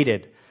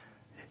created.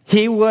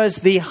 He was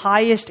the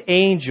highest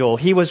angel.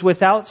 He was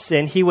without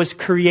sin. He was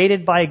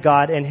created by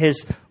God, and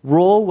his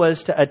role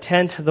was to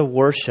attend to the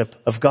worship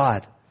of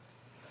God.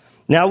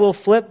 Now we'll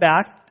flip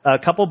back a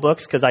couple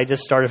books because I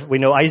just started. We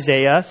know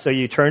Isaiah, so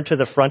you turn to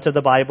the front of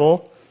the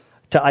Bible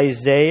to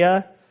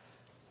Isaiah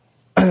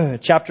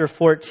chapter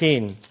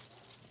 14.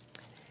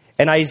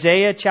 And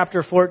Isaiah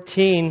chapter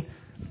 14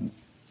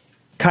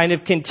 kind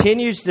of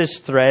continues this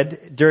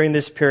thread during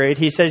this period.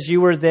 He says,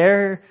 "You were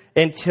there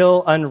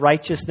until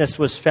unrighteousness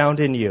was found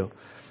in you."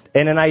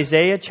 And in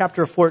Isaiah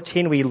chapter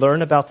 14, we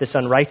learn about this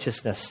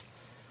unrighteousness.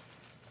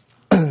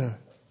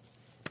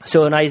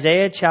 So in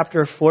Isaiah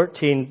chapter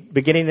 14,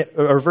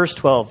 verse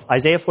 12,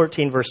 Isaiah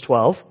 14, verse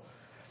 12,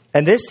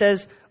 and this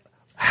says,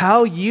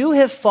 "How you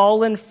have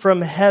fallen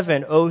from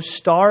heaven, O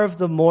star of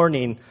the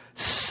morning,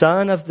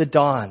 son of the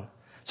dawn."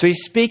 So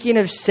he's speaking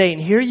of Satan.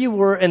 Here you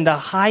were in the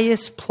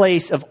highest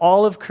place of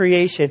all of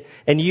creation,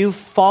 and you've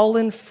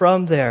fallen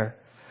from there.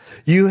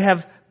 You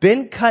have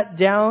been cut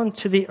down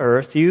to the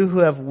earth, you who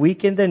have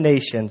weakened the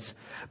nations.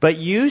 But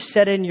you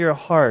said in your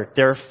heart,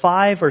 there are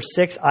 5 or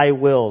 6 I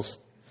wills.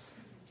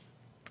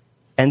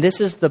 And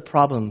this is the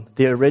problem.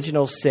 The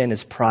original sin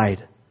is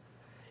pride.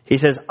 He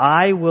says,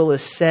 "I will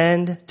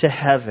ascend to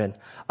heaven.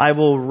 I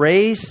will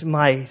raise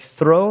my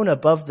throne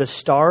above the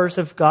stars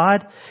of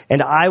God,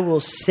 and I will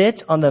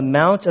sit on the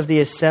mount of the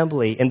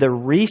assembly in the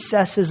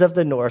recesses of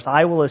the north.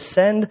 I will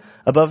ascend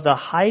above the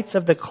heights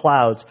of the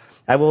clouds.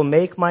 I will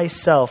make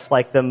myself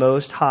like the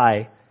Most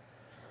High."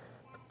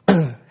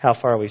 How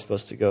far are we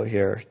supposed to go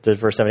here? To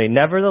verse 17.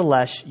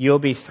 "Nevertheless, you'll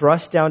be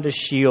thrust down to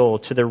Sheol,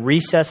 to the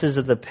recesses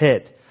of the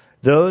pit.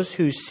 Those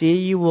who see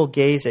you will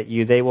gaze at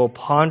you. They will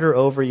ponder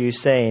over you,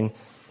 saying,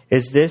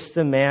 'Is this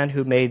the man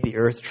who made the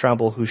earth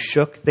tremble, who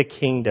shook the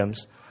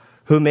kingdoms,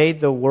 who made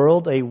the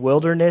world a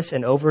wilderness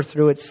and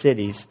overthrew its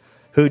cities,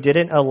 who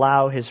didn't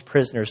allow his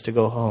prisoners to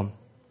go home?'"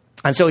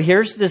 And so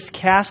here's this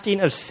casting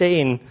of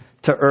Satan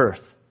to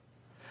earth.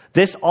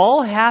 This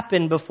all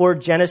happened before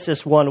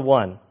Genesis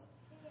 1:1.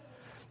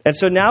 And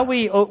so now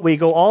we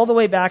go all the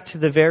way back to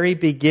the very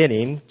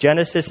beginning.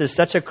 Genesis is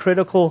such a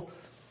critical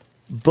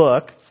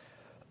book.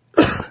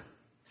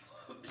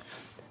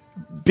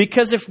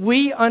 Because if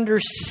we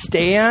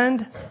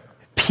understand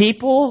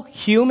people,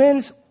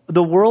 humans,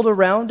 the world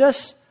around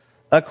us,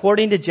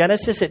 according to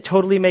Genesis, it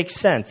totally makes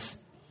sense.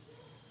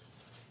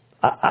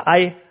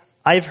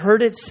 I've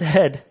heard it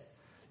said,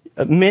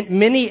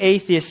 many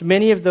atheists,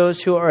 many of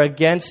those who are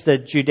against the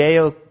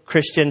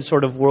Judeo-Christian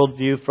sort of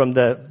worldview from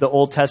the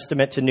Old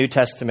Testament to New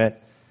Testament,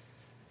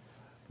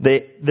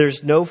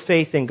 there's no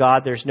faith in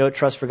God, there's no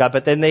trust for God,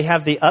 but then they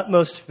have the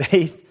utmost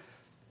faith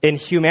in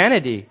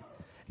humanity.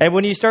 And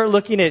when you start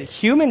looking at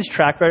humans'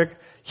 track record,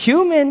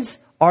 humans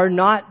are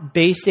not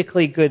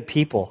basically good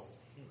people.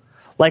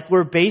 Like,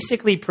 we're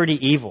basically pretty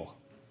evil.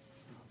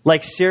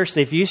 Like,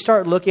 seriously, if you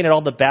start looking at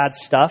all the bad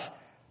stuff,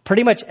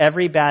 pretty much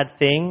every bad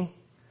thing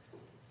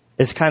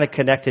is kind of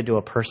connected to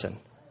a person.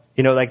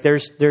 You know, like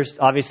there's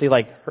obviously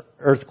like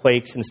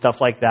earthquakes and stuff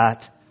like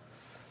that.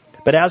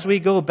 But as we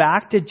go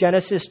back to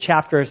Genesis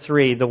chapter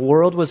 3, the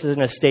world was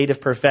in a state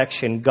of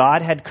perfection.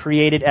 God had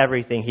created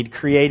everything. He'd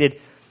created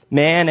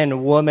man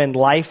and woman.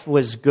 Life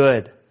was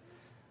good.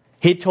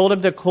 He told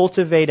him to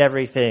cultivate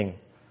everything.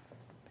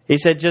 He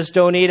said, just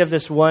don't eat of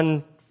this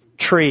one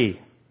tree.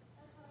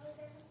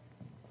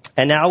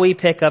 And now we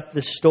pick up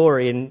the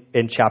story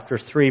in chapter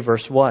 3,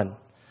 verse 1.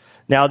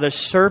 Now the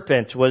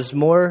serpent was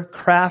more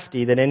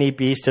crafty than any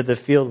beast of the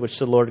field which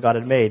the Lord God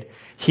had made.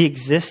 He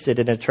existed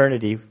in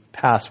eternity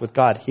past with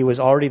God. He was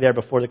already there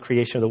before the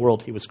creation of the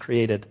world. He was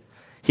created.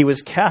 He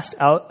was cast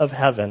out of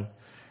heaven.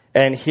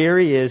 And here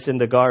he is in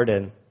the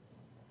garden.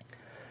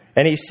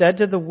 And he said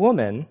to the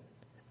woman,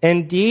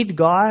 Indeed,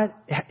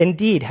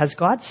 has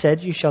God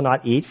said you shall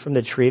not eat from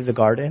the tree of the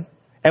garden?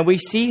 And we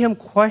see him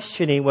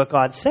questioning what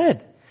God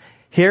said.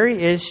 Here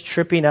he is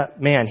tripping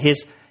up man.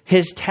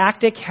 His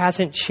tactic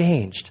hasn't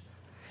changed.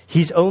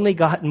 He's only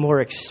gotten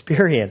more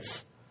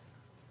experience.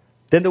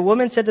 Then the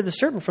woman said to the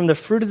serpent, from the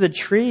fruit of the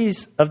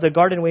trees of the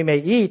garden we may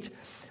eat,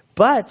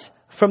 but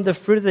from the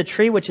fruit of the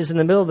tree which is in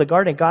the middle of the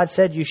garden, God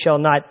said, you shall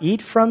not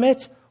eat from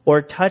it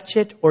or touch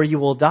it or you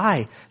will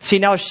die. See,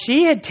 now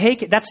she had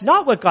taken, that's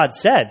not what God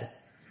said.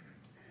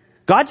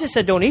 God just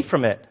said, don't eat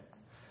from it.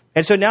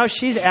 And so now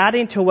she's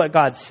adding to what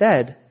God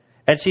said.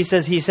 And he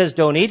says,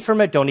 don't eat from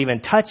it, don't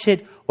even touch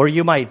it, or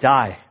you might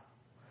die.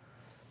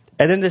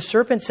 And then the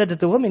serpent said to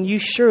the woman, you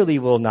surely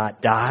will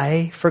not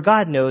die, for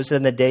God knows that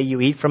in the day you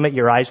eat from it,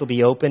 your eyes will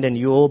be opened and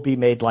you will be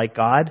made like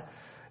God,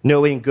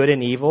 knowing good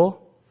and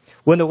evil.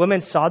 When the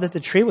woman saw that the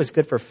tree was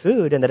good for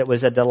food and that it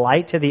was a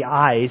delight to the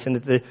eyes and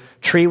that the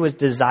tree was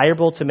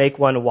desirable to make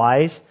one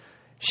wise,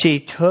 she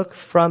took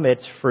from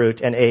its fruit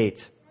and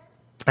ate.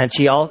 And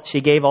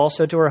she gave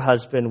also to her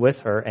husband with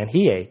her, and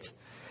he ate.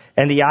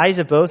 And the eyes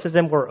of both of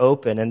them were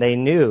open, and they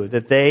knew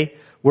that they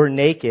were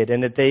naked,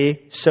 and that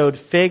they sewed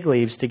fig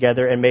leaves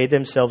together and made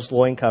themselves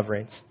loin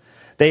coverings.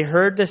 They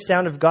heard the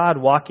sound of God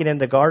walking in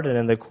the garden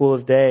in the cool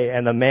of day,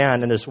 and the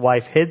man and his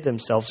wife hid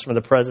themselves from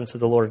the presence of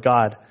the Lord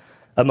God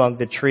among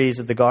the trees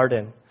of the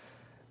garden.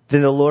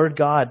 Then the Lord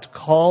God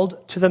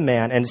called to the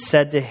man and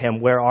said to him,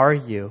 where are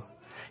you?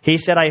 He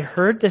said, I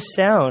heard the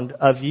sound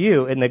of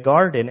you in the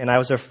garden, and I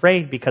was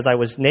afraid because I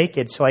was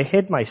naked, so I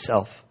hid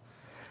myself.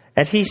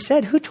 And he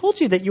said, who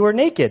told you that you were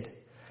naked?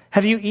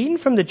 Have you eaten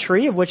from the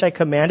tree of which I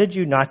commanded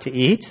you not to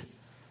eat?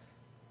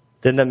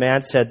 Then the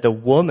man said, the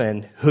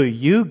woman who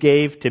you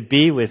gave to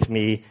be with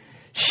me,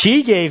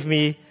 she gave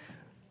me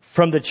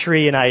from the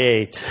tree and I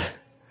ate.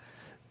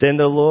 Then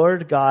the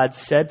Lord God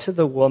said to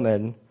the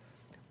woman,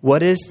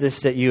 what is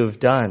this that you have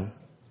done?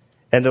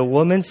 And the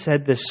woman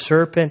said, the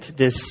serpent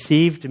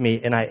deceived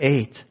me and I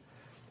ate.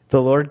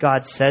 The Lord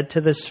God said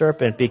to the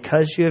serpent,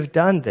 because you have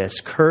done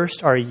this,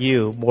 cursed are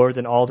you more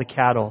than all the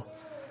cattle,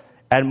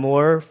 and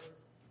more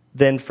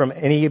than from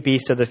any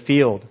beast of the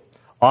field.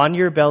 On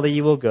your belly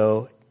you will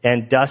go,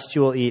 and dust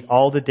you will eat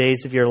all the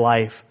days of your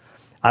life.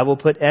 I will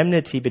put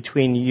enmity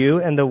between you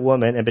and the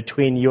woman, and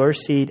between your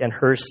seed and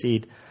her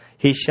seed.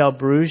 He shall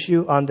bruise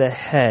you on the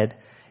head,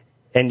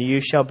 and you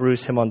shall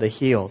bruise him on the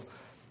heel.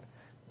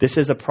 This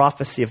is a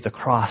prophecy of the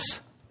cross.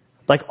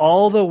 Like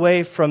all the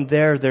way from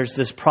there's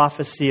this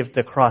prophecy of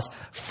the cross.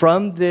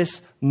 From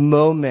this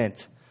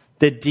moment,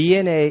 the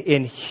DNA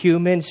in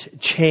humans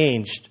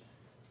changed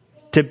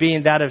to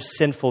being that of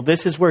sinful.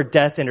 This is where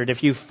death entered.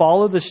 If you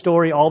follow the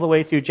story all the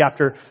way through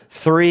chapter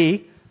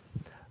 3,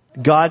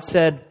 God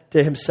said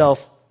to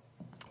himself,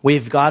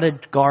 we've got to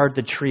guard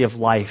the tree of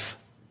life.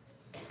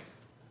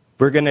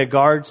 We're going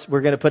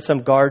to put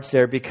some guards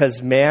there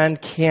because man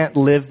can't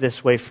live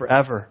this way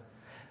forever.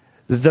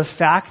 The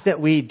fact that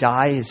we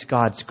die is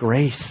God's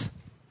grace.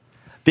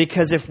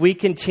 Because if we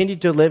continue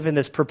to live in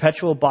this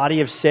perpetual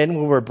body of sin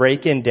where we're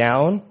breaking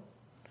down,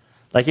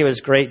 like it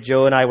was great.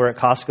 Joe and I were at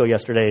Costco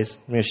yesterday.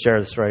 I'm going to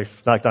share this story,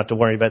 not to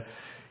worry, but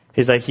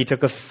he's like, he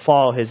took a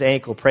fall, his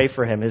ankle, pray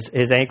for him.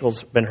 His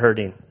ankle's been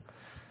hurting.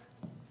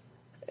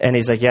 And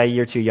he's like, yeah,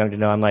 you're too young to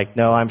know. I'm like,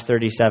 no, I'm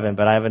 37,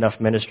 but I have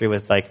enough ministry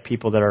with like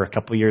people that are a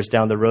couple years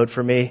down the road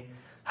from me.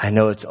 I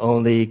know it's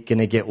only going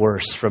to get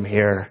worse from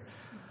here.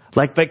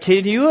 Like, but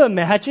can you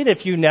imagine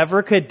if you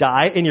never could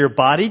die and your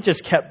body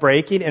just kept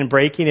breaking and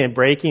breaking and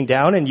breaking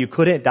down and you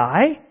couldn't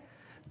die?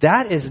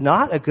 That is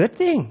not a good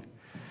thing.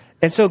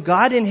 And so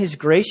God, in his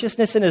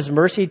graciousness and his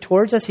mercy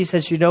towards us, he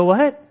says, you know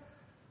what?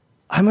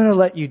 I'm going to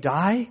let you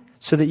die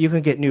so that you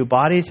can get new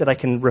bodies, that I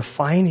can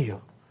refine you.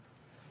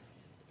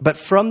 But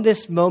from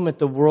this moment,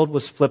 the world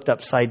was flipped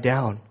upside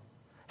down.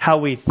 How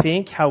we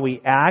think, how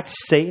we act,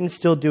 Satan's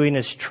still doing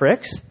his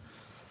tricks.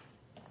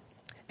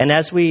 And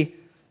as we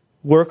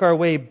work our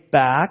way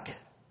back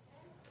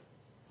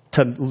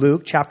to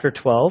Luke chapter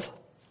 12,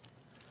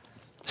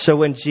 so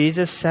when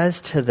Jesus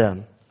says to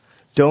them,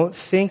 don't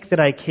think that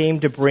I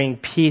came to bring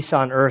peace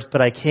on earth,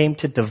 but I came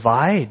to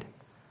divide.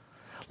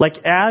 Like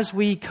as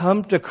we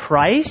come to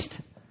Christ,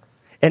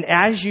 and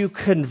as you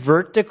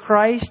convert to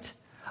Christ,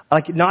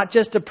 like not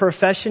just a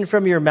profession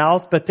from your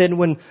mouth, but then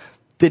when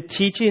the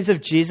teachings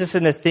of Jesus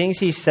and the things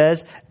he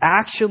says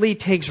actually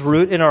takes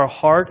root in our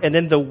heart, and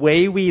then the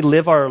way we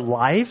live our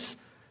lives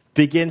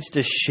begins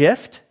to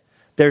shift,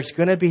 there's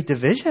going to be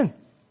division.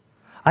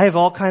 I have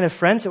all kind of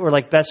friends that were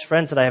like best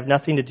friends that I have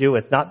nothing to do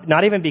with.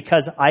 Not even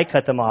because I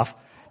cut them off,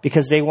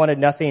 because they wanted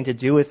nothing to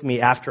do with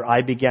me after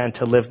I began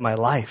to live my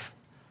life.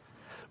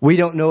 We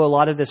don't know a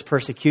lot of this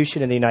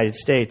persecution in the United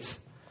States.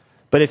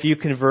 But if you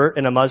convert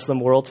in a Muslim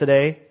world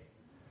today,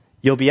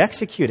 you'll be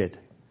executed.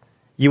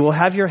 You will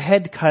have your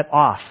head cut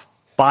off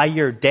by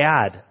your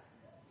dad.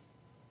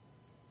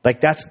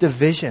 Like that's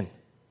division.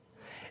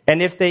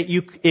 And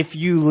if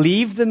you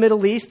leave the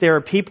Middle East, there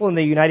are people in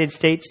the United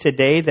States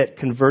today that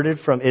converted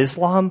from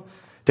Islam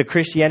to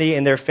Christianity,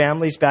 and their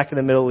families back in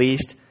the Middle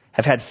East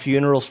have had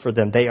funerals for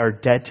them. They are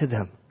dead to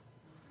them.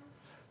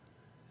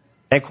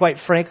 And quite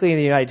frankly, in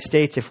the United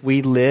States, if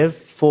we live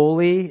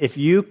fully, if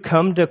you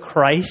come to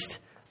Christ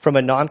from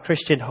a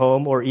non-Christian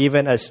home or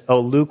even a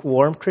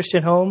lukewarm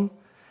Christian home,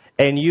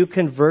 and you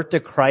convert to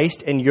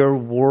Christ and your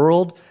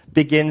world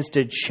begins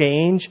to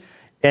change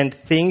and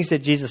things that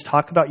Jesus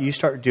talked about you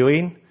start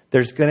doing,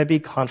 there's going to be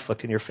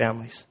conflict in your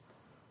families.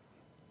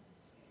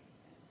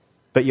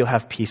 But you'll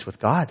have peace with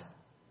God.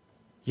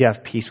 You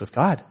have peace with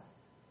God.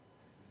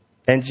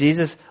 And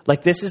Jesus,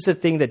 like this is the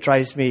thing that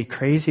drives me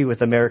crazy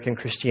with American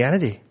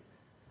Christianity.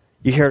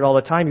 You hear it all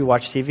the time. You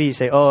watch TV, you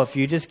say, oh, if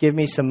you just give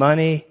me some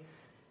money,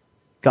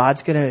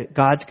 God's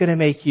gonna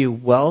make you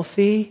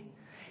wealthy.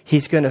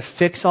 He's going to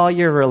fix all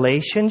your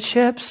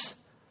relationships.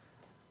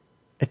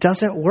 It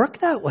doesn't work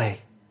that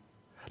way.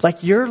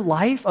 Like your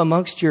life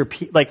amongst your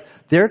people, like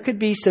there could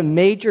be some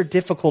major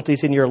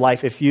difficulties in your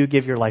life if you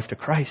give your life to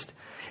Christ.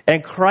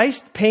 And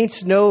Christ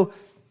paints no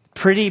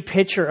pretty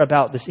picture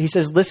about this. He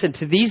says, listen,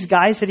 to these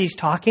guys that he's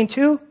talking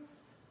to,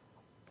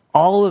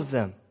 all of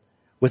them,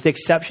 with the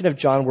exception of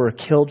John, were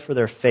killed for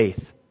their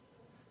faith.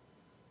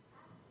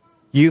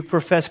 You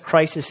profess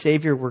Christ as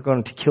Savior, we're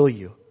going to kill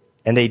you.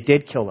 And they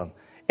did kill him.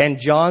 And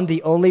John,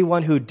 the only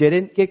one who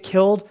didn't get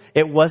killed,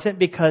 it wasn't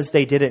because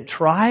they didn't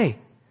try.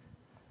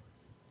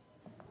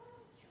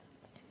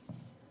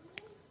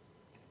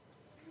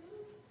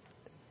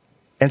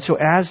 And so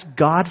as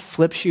God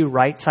flips you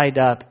right side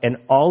up and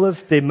all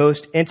of the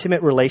most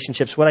intimate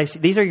relationships, what I see,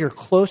 these are your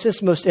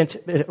closest, most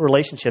intimate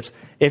relationships.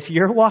 If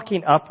you're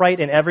walking upright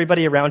and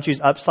everybody around you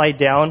is upside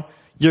down,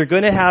 you're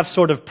going to have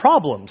sort of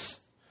problems.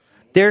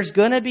 There's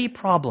going to be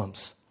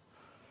problems.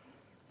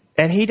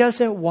 And he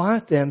doesn't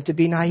want them to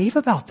be naive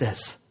about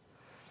this.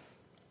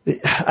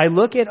 I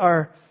look at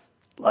our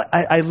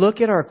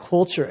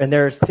culture and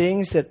there are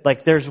things that,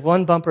 like, there's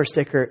one bumper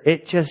sticker,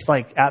 it just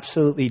like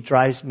absolutely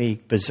drives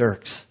me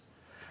berserks.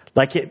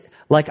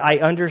 Like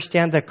I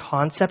understand the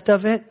concept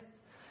of it,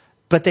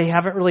 but they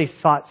haven't really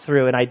thought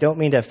through, and I don't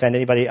mean to offend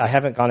anybody. I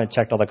haven't gone and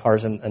checked all the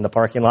cars in the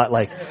parking lot.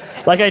 Like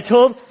I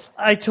told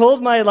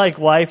my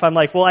wife, I'm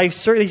like, well,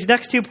 these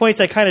next 2 points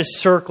I kind of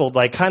circled,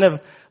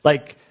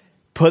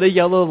 put a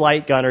yellow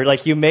light gun, or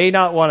like you may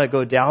not want to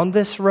go down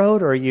this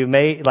road, or you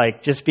may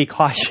just be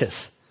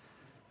cautious.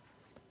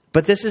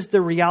 But this is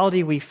the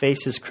reality we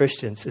face as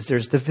Christians, is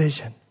there's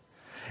division.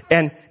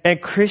 And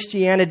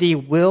Christianity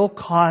will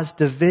cause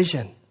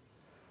division.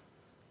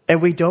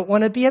 And we don't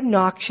want to be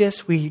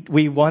obnoxious. We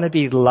want to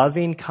be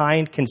loving,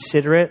 kind,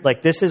 considerate.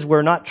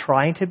 We're not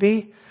trying to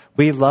be.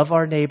 We love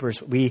our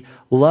neighbors. We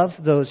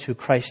love those who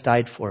Christ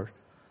died for.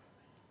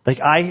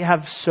 I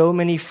have so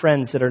many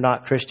friends that are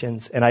not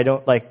Christians, and I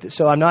don't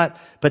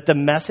but the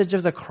message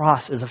of the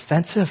cross is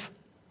offensive.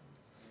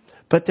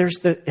 But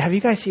have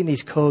you guys seen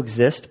these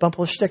coexist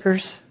bumper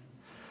stickers?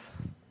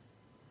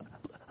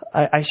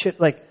 I should,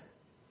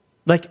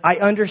 I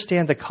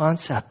understand the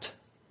concept.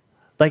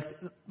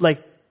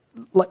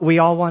 We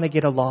all want to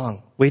get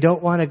along. We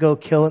don't want to go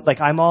kill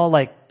it. I'm all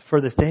for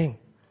the thing.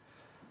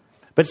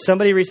 But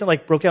somebody recently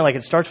broke down,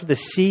 it starts with the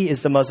C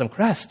is the Muslim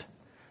crest.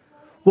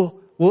 Well,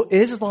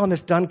 Islam,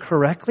 if done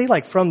correctly,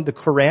 from the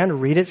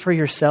Quran, read it for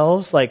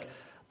yourselves,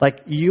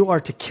 you are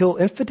to kill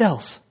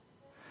infidels.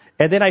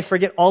 And then I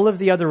forget all of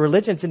the other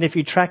religions, and if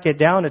you track it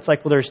down, it's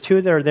there's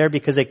two that are there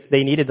because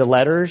they needed the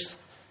letters.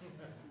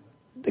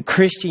 The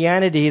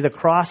Christianity, the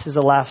cross is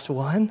the last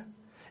one.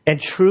 And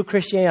true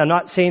Christianity, I'm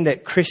not saying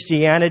that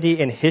Christianity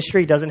in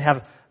history doesn't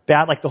have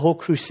bad, the whole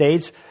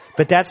Crusades,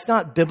 but that's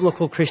not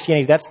biblical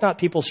Christianity. That's not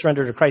people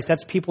surrender to Christ.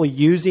 That's people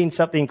using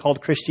something called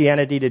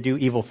Christianity to do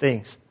evil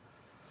things.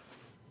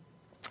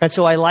 And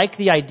so I like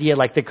the idea,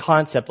 the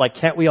concept,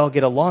 can't we all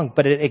get along?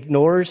 But it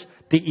ignores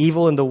the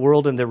evil in the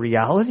world and the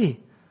reality.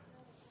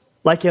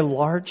 In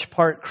large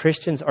part,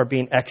 Christians are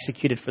being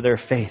executed for their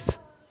faith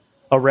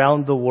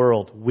around the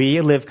world.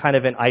 We live kind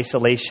of in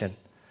isolation.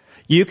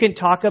 You can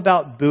talk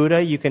about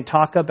Buddha, you can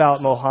talk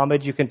about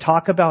Muhammad, you can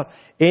talk about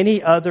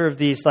any other of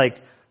these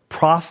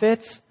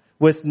prophets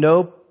with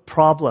no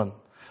problem.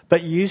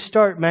 But you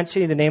start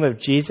mentioning the name of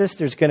Jesus,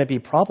 there's going to be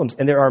problems.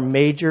 And there are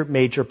major,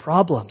 major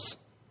problems.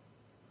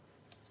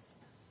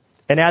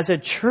 And as a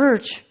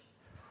church,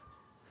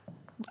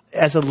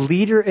 as a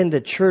leader in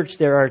the church,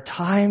 there are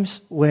times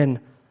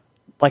when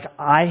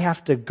I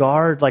have to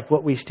guard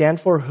what we stand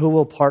for, who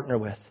we'll partner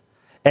with.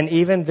 And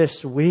even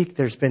this week,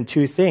 there's been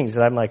two things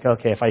that I'm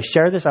okay, if I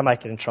share this, I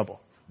might get in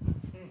trouble.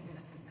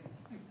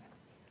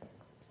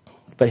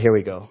 But here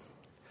we go.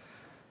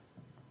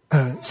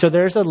 So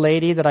there's a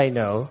lady that I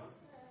know.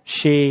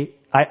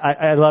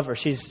 I love her.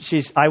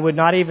 I would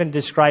not even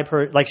describe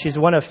her, she's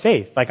one of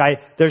faith.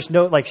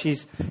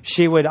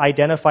 She would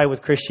identify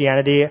with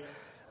Christianity.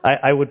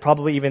 I would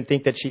probably even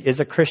think that she is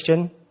a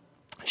Christian.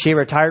 She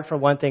retired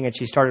from one thing and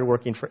she started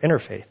working for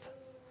Interfaith.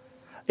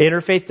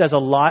 Interfaith does a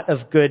lot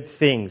of good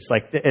things.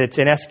 It's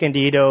in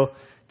Escondido.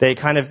 They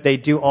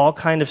do all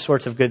kind of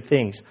sorts of good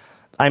things.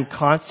 I'm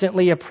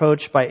constantly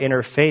approached by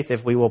Interfaith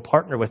if we will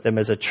partner with them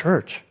as a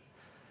church.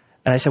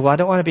 And I said, well, I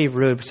don't want to be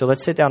rude, so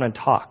let's sit down and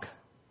talk.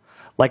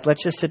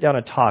 Let's just sit down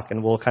and talk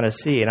and we'll kind of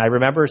see. And I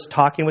remember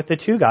talking with the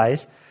two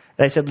guys.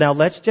 And I said, now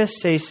let's just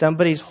say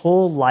somebody's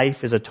whole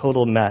life is a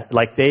total mess.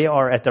 They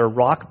are at their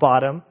rock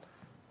bottom.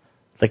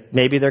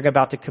 Maybe they're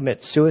about to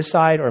commit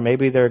suicide, or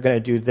maybe they're going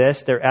to do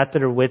this. They're at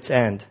their wit's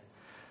end.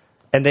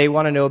 and they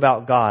want to know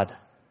about God.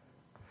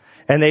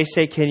 And they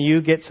say, can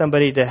you get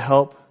somebody to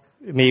help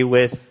me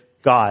with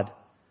God?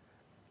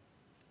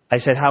 I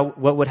said,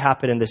 what would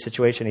happen in this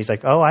situation? He's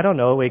like, oh, I don't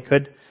know. We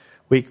could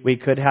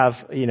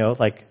have,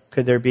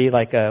 could there be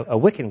like a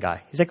Wiccan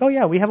guy? He's like, oh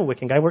yeah, we have a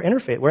Wiccan guy. We're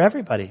interfaith. We're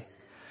everybody.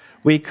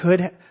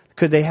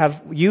 Could they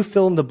have, you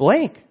fill in the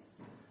blank?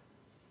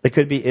 It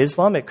could be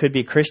Islam. It could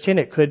be Christian.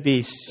 It could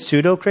be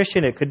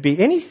pseudo-Christian. It could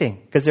be anything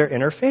because they're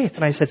interfaith.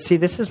 And I said, see,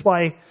 this is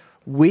why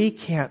we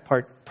can't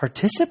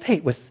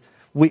participate with,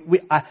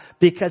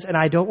 because, and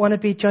I don't want to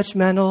be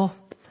judgmental,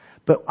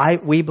 but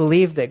we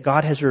believe that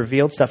God has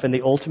revealed stuff and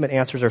the ultimate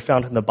answers are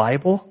found in the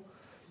Bible.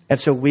 And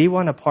so we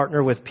want to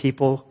partner with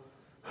people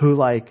who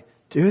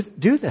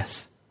do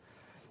this.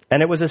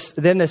 And it was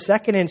then the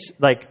second inch,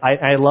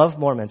 I love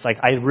Mormons.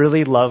 I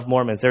really love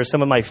Mormons. They're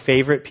some of my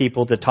favorite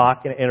people to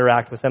talk and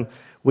interact with them.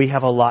 We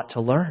have a lot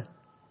to learn.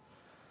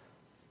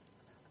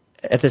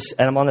 And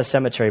I'm on the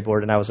cemetery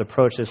board, and I was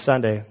approached this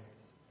Sunday.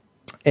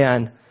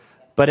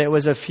 But it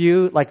was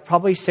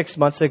probably 6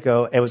 months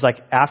ago. It was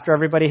after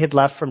everybody had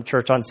left from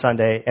church on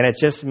Sunday, and it's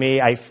just me.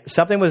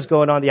 Something was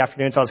going on in the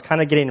afternoon, so I was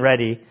kind of getting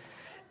ready,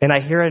 and I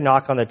hear a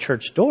knock on the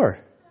church door.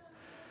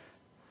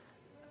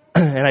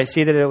 And I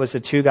see that it was the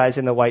two guys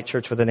in the white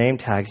church with the name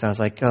tags, and I was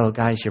like, oh,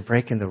 guys, you're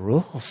breaking the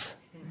rules.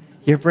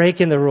 You're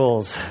breaking the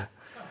rules.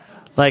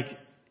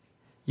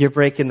 You're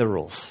breaking the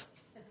rules.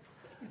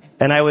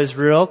 And I was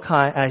real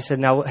kind. I said,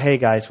 now, hey,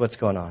 guys, what's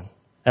going on?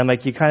 I'm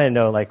like, you kind of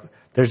know,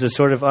 there's a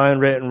sort of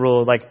unwritten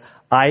rule.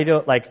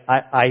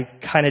 I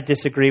kind of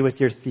disagree with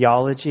your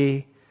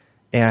theology,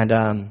 and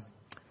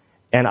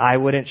I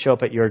wouldn't show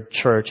up at your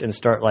church and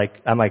start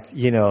I'm like,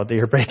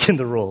 you're breaking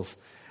the rules.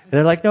 And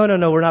they're like, no,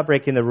 we're not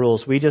breaking the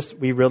rules. We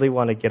really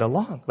want to get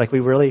along.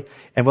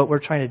 And what we're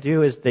trying to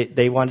do is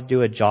they want to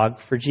do a jog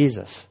for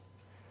Jesus.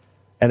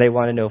 And they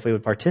want to know if we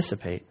would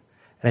participate.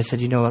 And I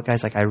said, you know what,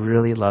 guys, I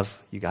really love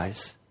you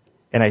guys.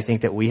 And I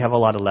think that we have a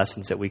lot of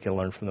lessons that we can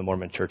learn from the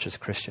Mormon church as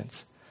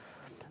Christians.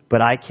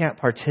 But I can't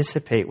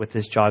participate with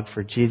this jog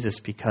for Jesus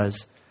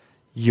because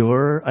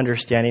your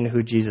understanding of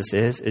who Jesus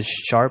is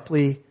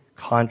sharply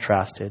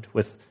contrasted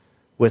with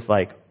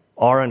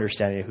our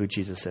understanding of who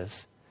Jesus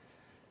is.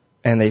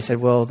 And they said,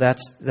 well,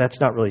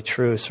 that's not really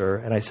true, sir.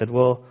 And I said,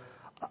 well,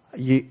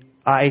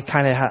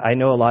 I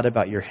know a lot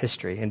about your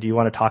history. And do you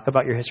want to talk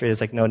about your history?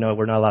 It's like, no,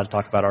 we're not allowed to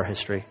talk about our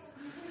history.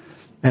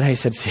 And I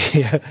said,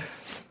 see,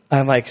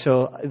 I'm like,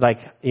 so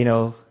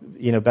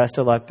best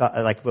of luck,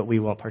 but we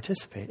won't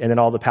participate. And then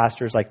all the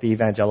pastors, the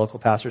evangelical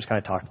pastors, kind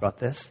of talked about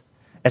this.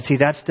 And see,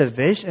 that's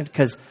division,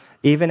 because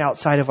even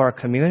outside of our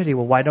community,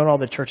 well, why don't all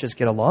the churches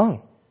get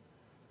along?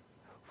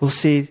 Well,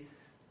 see,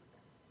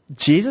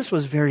 Jesus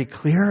was very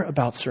clear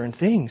about certain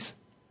things.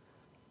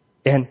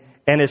 And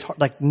it's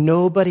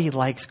nobody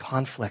likes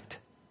conflict.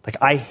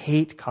 I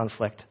hate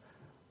conflict,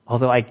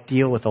 although I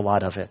deal with a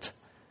lot of it.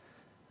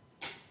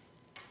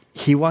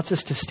 He wants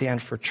us to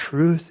stand for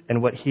truth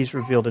and what he's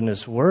revealed in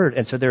his word.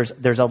 And so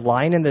there's a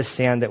line in the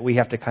sand that we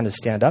have to kind of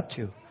stand up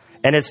to.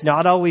 And it's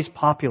not always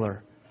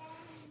popular.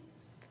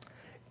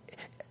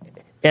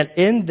 And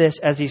in this,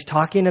 as he's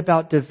talking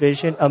about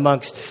division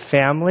amongst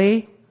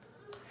family,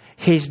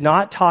 he's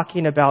not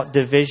talking about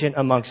division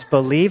amongst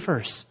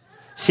believers.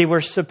 See, we're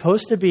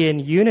supposed to be in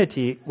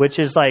unity, which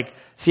is I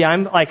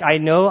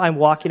know I'm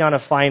walking on a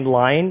fine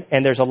line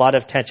and there's a lot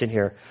of tension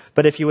here.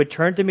 But if you would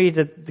turn to me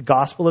to the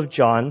Gospel of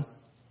John,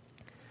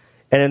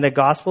 and in the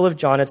Gospel of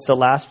John, it's the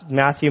last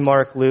Matthew,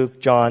 Mark, Luke,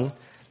 John.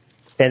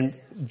 And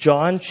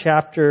John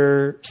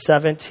chapter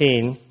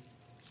 17,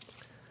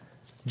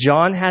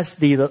 John has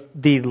the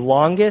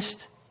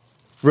longest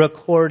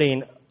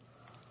recording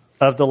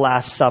of the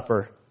Last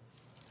Supper.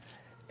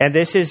 And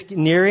this is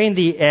nearing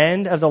the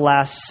end of the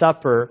Last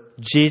Supper.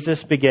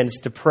 Jesus begins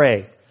to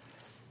pray.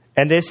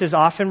 And this is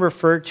often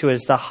referred to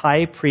as the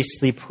high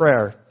priestly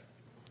prayer.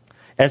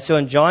 And so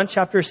in John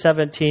chapter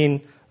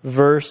 17,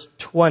 verse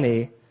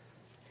 20,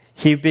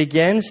 he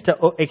begins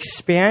to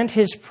expand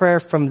his prayer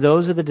from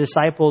those of the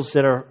disciples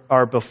that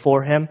are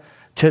before him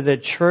to the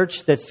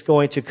church that's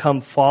going to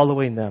come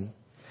following them.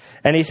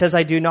 And he says,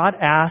 I do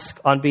not ask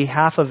on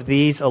behalf of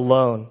these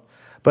alone,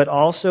 but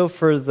also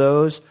for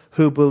those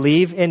who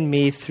believe in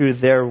me through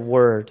their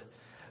word,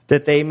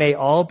 that they may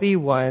all be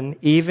one,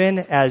 even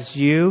as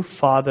you,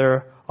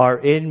 Father, are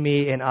in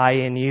me and I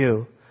in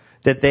you,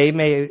 that they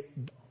may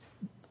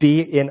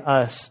be in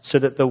us, so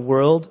that the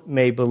world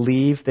may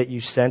believe that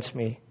you sent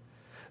me.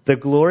 The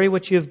glory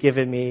which you have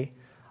given me,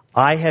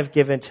 I have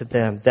given to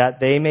them, that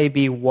they may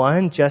be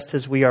one just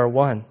as we are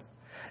one.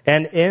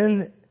 And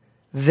in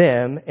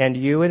them and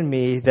you and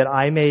me, that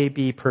I may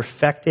be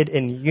perfected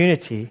in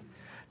unity,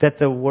 that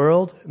the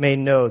world may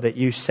know that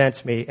you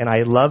sent me and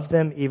I love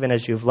them even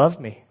as you've loved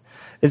me.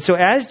 And so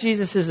as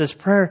Jesus is this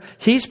prayer,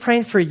 he's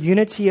praying for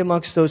unity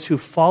amongst those who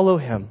follow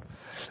him,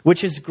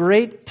 which is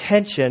great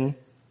tension,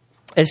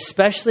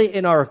 especially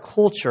in our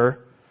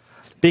culture,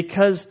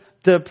 because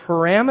the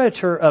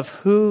parameter of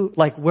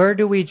where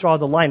do we draw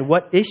the line?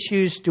 What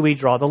issues do we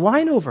draw the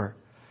line over?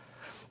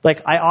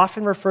 Like, I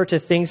often refer to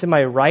things in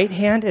my right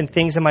hand and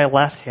things in my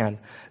left hand.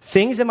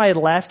 Things in my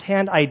left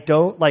hand, I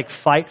don't like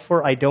fight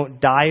for. I don't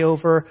die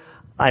over.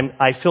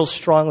 I feel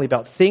strongly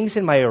about. Things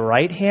in my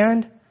right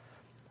hand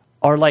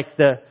are like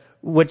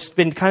what's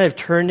been kind of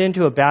turned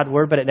into a bad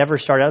word, but it never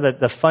started out.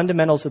 The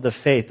fundamentals of the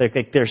faith.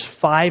 Like there's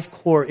 5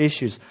 core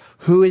issues.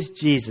 Who is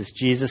Jesus?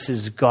 Jesus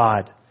is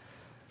God.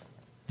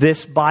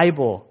 This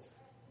Bible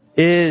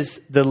is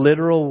the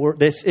literal word.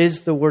 This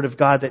is the word of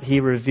God that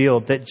he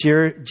revealed, that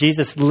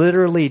Jesus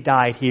literally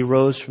died. He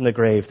rose from the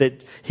grave,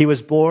 that he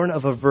was born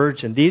of a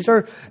virgin. These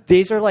are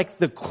like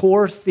the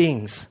core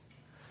things.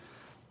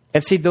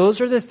 And see,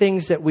 those are the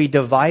things that we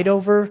divide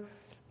over.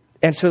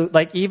 And so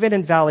like even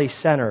in Valley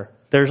Center,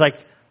 there's like,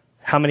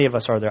 how many of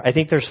us are there? I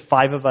think there's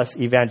 5 of us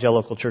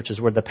evangelical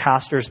churches where the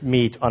pastors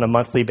meet on a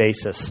monthly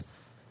basis.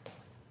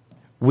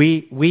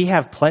 We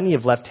have plenty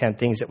of left-hand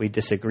things that we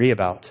disagree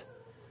about.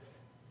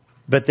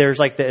 But there's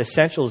like the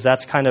essentials.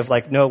 That's kind of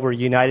like, no, we're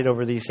united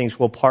over these things.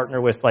 We'll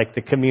partner with like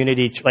the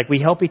community. Like we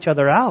help each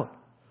other out.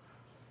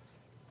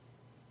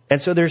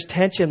 And so there's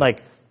tension.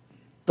 Like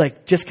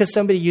just because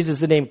somebody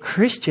uses the name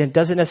Christian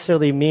doesn't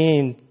necessarily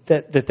mean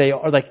that they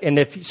are like, and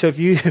if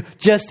you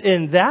just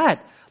in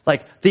that,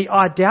 like the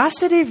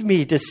audacity of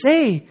me to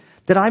say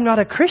that I'm not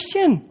a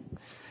Christian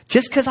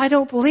just because I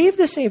don't believe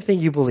the same thing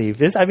you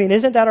believe.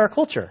 Isn't that our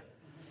culture?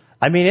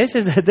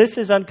 This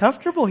is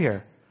uncomfortable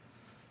here.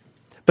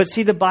 But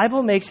see, the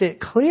Bible makes it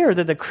clear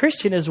that the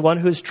Christian is one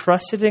who's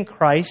trusted in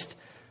Christ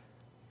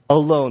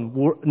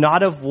alone,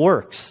 not of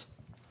works.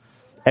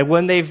 And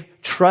when they've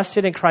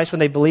trusted in Christ, when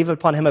they believe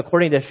upon him,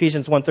 according to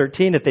Ephesians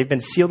 1:13, that they've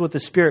been sealed with the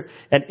Spirit.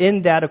 And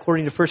in that,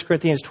 according to 1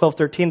 Corinthians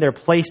 12:13, they're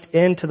placed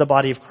into the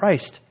body of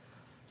Christ.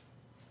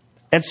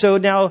 And so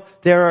now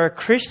there are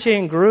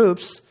Christian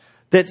groups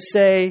that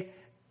say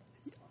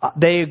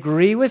they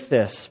agree with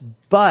this,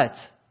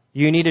 but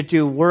you need to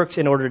do works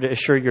in order to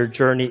assure your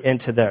journey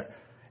into there.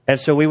 And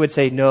so we would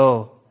say,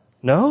 no.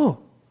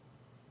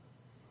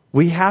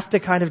 We have to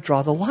kind of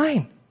draw the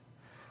line.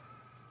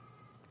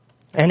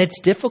 And it's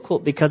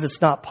difficult because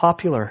it's not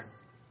popular.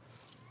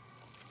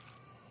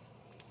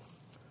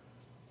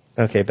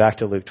 Okay, back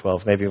to Luke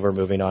 12. Maybe we're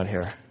moving on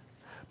here.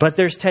 But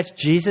there's text.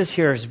 Jesus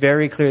here is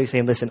very clearly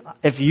saying, listen,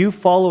 if you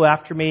follow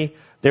after me,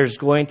 there's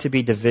going to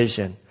be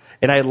division.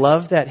 And I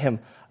love that hymn.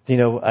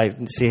 I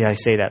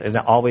say that, and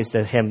always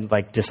the hymn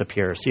like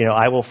disappears.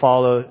 I will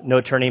follow,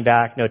 no turning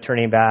back, no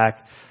turning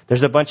back.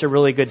 There's a bunch of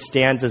really good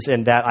stanzas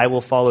in that I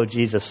will follow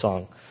Jesus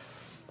song.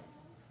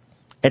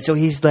 And so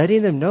he's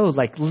letting them know,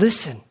 like,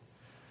 listen,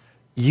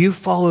 you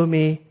follow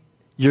me,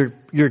 you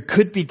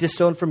could be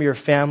disowned from your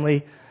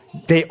family.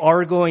 They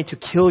are going to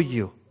kill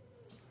you.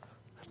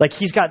 Like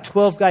he's got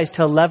 12 guys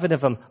to 11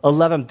 of them.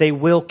 11, they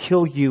will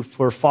kill you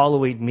for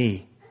following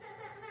me.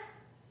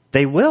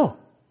 They will.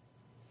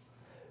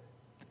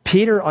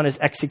 Peter, on his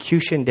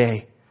execution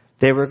day,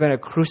 they were going to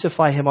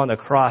crucify him on the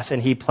cross,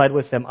 and he pled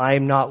with them, I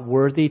am not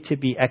worthy to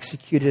be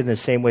executed in the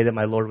same way that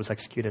my Lord was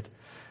executed.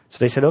 So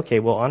they said, okay,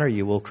 we'll honor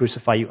you. We'll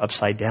crucify you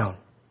upside down.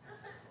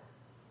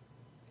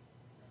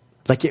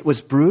 Like it was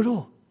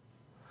brutal.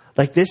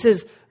 Like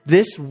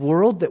this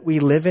world that we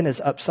live in is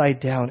upside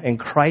down, and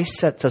Christ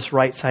sets us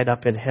right side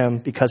up in him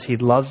because he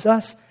loves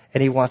us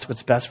and he wants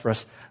what's best for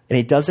us. And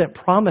he doesn't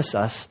promise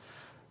us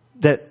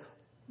that,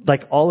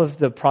 like all of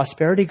the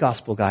prosperity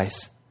gospel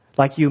guys,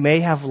 like you may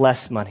have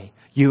less money.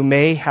 You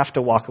may have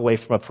to walk away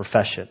from a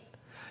profession.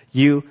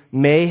 You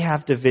may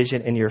have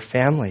division in your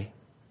family.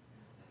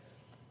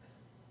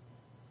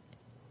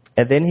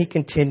 And then he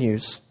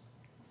continues.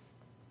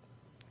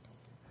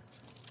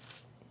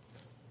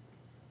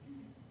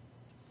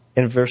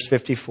 In verse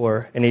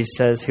 54, and he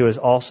says, he was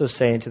also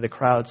saying to the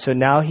crowd, so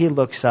now he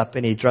looks up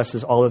and he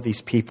addresses all of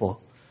these people.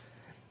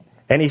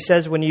 And he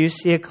says, when you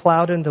see a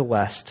cloud in the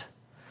west,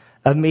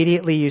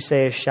 immediately you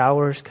say a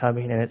shower is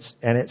coming,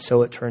 and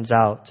so it turns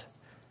out.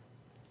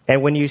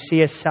 And when you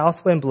see a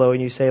south wind blowing,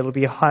 you say it'll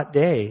be a hot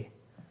day,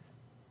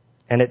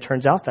 and it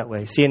turns out that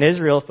way. See, in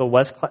Israel,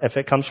 if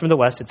it comes from the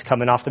west, it's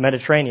coming off the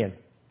Mediterranean.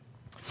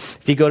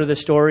 If you go to the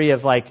story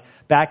of like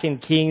back in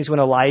Kings when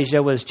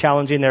Elijah was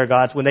challenging their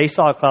gods, when they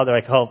saw a cloud, they're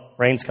like, oh,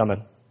 rain's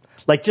coming.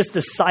 Like just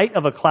the sight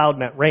of a cloud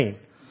meant rain.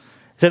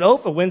 Said, oh,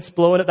 the wind's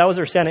blowing up. That was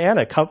their Santa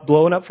Ana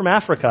blowing up from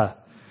Africa.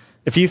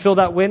 If you feel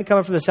that wind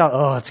coming from the south,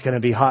 oh, it's going to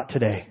be hot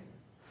today.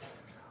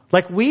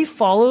 Like we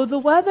follow the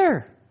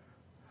weather.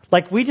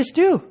 Like we just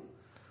do.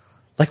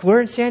 Like we're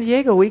in San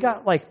Diego. We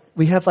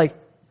have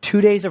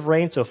 2 days of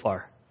rain so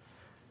far.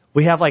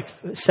 We have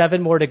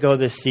 7 more to go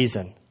this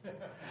season.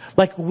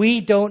 Like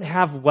we don't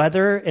have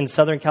weather in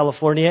Southern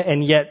California,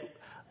 and yet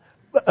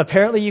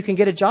apparently you can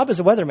get a job as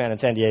a weatherman in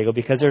San Diego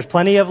because there's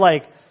plenty of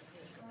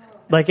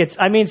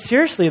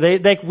seriously,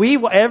 we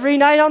every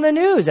night on the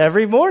news,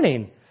 every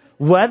morning.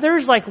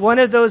 Weather's like one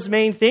of those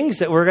main things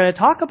that we're going to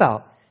talk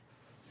about.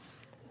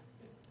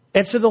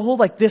 And so the whole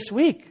this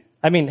week,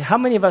 how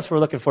many of us were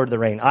looking forward to the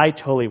rain? I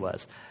totally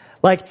was.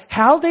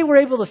 How they were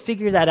able to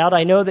figure that out,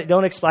 I know that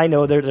I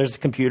know there's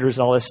computers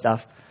and all this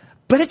stuff.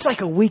 But it's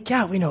like a week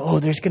out. We know,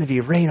 there's going to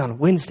be rain on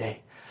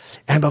Wednesday.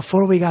 And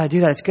before we got to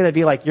do that, it's going to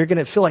be like you're going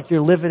to feel like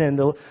you're living in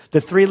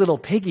the Three Little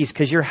Piggies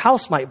because your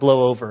house might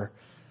blow over.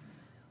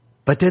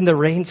 But then the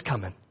rain's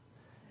coming.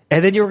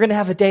 And then you're going to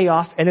have a day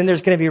off, and then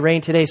there's going to be rain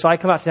today. So I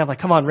come out today, I'm like,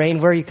 come on, rain,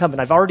 where are you coming?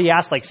 I've already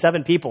asked like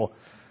 7 people.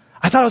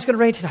 I thought it was going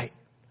to rain tonight.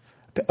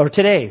 Or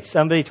today.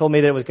 Somebody told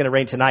me that it was going to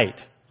rain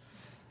tonight.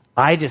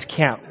 I just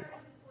can't.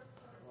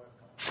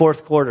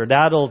 Fourth quarter.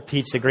 That'll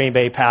teach the Green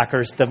Bay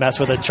Packers to mess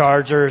with the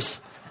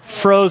Chargers.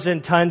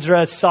 Frozen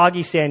tundra,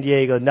 soggy San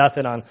Diego,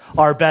 nothing on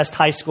our best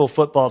high school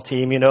football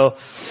team, you know.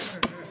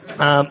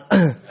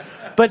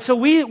 But so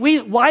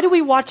why do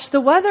we watch the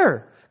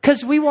weather?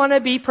 Because we want to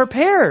be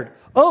prepared.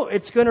 Oh,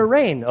 it's going to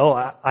rain. Oh,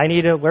 I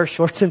need to wear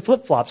shorts and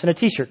flip-flops and a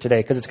T-shirt today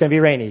because it's going to be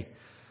rainy.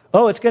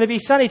 Oh, it's going to be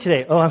sunny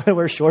today. Oh, I'm going to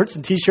wear shorts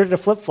and T-shirt and a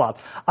flip-flop.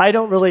 I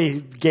don't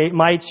really,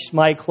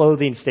 my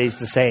clothing stays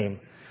the same.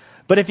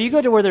 But if you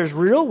go to where there's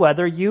real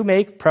weather, you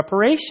make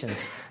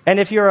preparations. And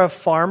if you're a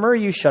farmer,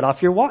 you shut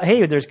off your water.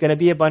 Hey, there's going to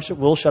be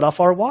we'll shut off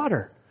our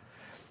water.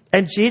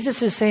 And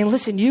Jesus is saying,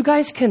 listen, you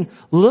guys can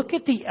look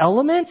at the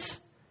elements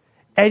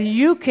and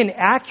you can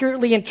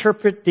accurately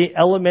interpret the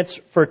elements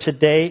for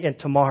today and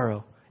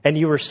tomorrow. And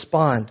you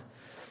respond.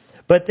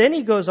 But then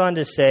he goes on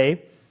to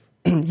say,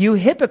 you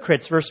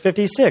hypocrites, verse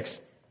 56.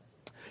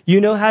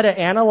 You know how to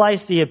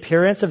analyze the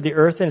appearance of the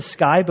earth and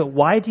sky, but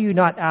why do you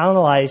not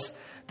analyze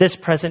this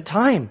present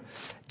time?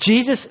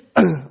 Jesus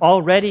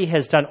already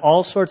has done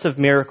all sorts of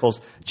miracles.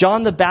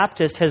 John the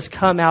Baptist has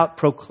come out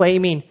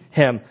proclaiming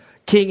him.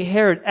 King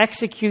Herod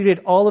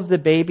executed all of the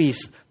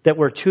babies that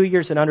were 2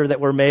 years and under that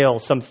were male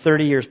some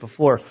 30 years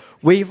before.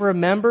 We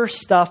remember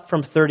stuff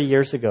from 30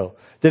 years ago.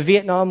 The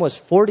Vietnam was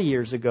 40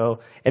 years ago,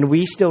 and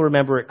we still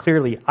remember it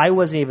clearly. I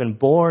wasn't even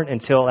born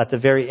until at the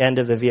very end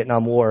of the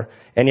Vietnam War,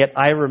 and yet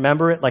I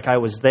remember it like I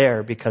was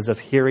there because of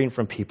hearing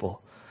from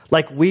people.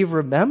 Like we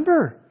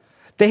remember.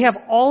 They have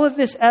all of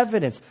this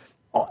evidence,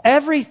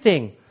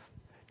 everything.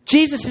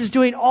 Jesus is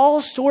doing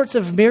all sorts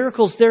of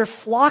miracles. They're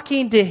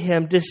flocking to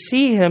him to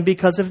see him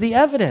because of the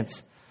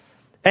evidence.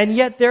 And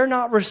yet they're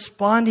not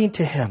responding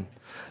to him.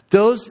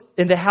 Those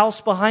in the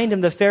house behind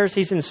him, the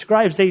Pharisees and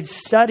scribes, they'd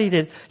studied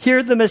it.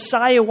 Here the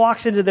Messiah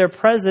walks into their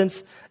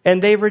presence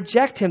and they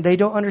reject him. They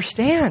don't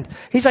understand.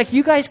 He's like,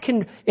 you guys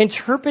can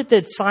interpret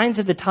the signs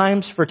of the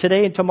times for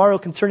today and tomorrow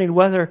concerning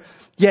weather.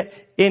 Yet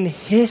in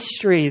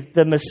history,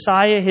 the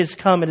Messiah has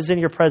come and is in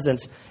your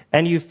presence,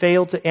 and you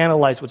fail to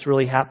analyze what's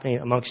really happening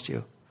amongst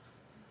you.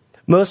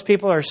 Most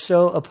people are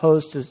so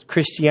opposed to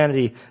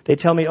Christianity. They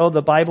tell me, oh,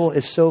 the Bible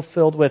is so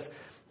filled with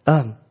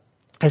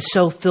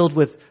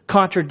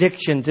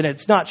contradictions, and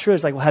it's not true.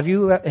 It's like, well, have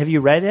you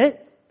read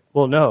it?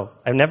 Well, no,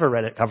 I've never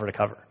read it cover to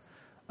cover.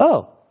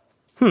 Oh,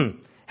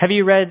 have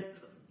you read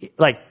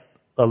like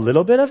a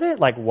little bit of it,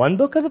 like one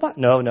book of the Bible?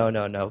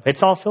 No.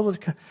 It's all filled with.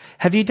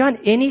 Have you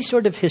done any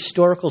sort of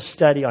historical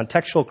study on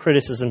textual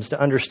criticisms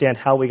to understand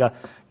how we got?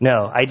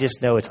 No, I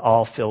just know it's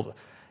all filled.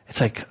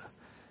 It's like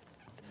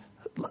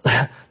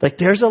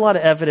there's a lot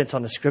of evidence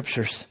on the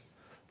scriptures,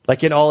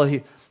 like in all of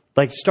you.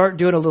 Like, start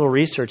doing a little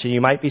research and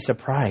you might be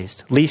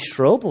surprised. Lee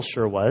Strobel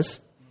sure was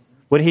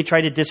when he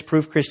tried to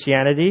disprove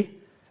Christianity.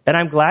 And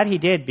I'm glad he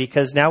did,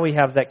 because now we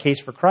have that Case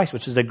for Christ,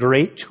 which is a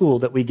great tool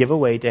that we give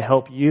away to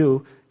help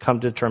you come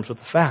to terms with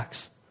the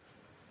facts.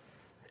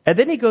 And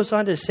then he goes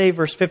on to say,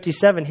 verse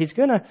 57, he's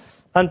going to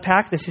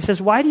unpack this. He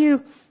says, why do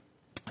you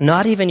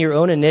not even your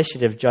own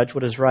initiative judge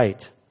what is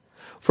right?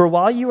 For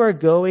while you are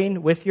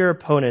going with your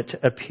opponent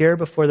to appear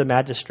before the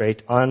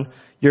magistrate, on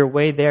your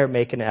way there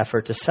make an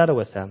effort to settle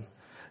with them,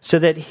 so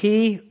that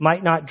he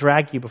might not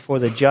drag you before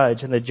the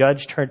judge, and the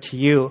judge turn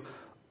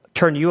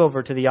you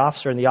over to the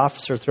officer, and the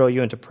officer throw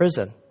you into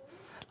prison.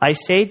 I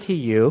say to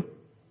you,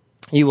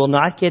 you will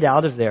not get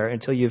out of there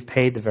until you've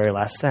paid the very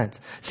last cent.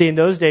 See, in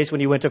those days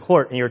when you went to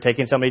court and you were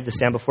taking somebody to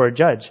stand before a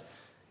judge,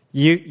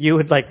 you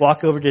would like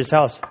walk over to his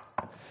house.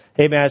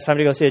 Hey man, it's time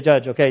to go see a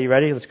judge. Okay, you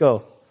ready? Let's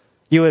go.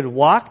 You would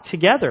walk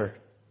together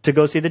to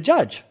go see the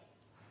judge.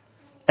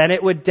 And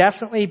it would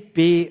definitely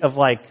be of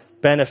like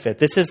benefit.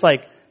 This is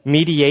like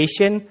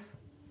mediation.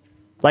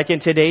 Like in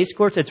today's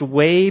courts, it's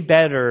way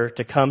better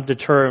to come to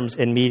terms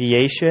in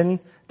mediation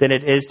than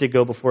it is to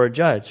go before a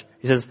judge.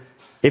 He says,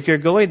 if you're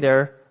going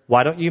there,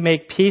 why don't you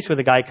make peace with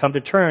the guy, come to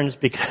terms?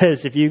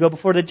 Because if you go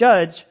before the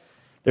judge,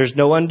 there's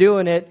no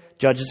undoing it.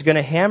 Judge is going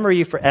to hammer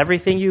you for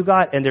everything you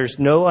got, and there's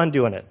no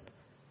undoing it.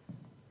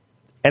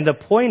 And the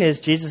point is,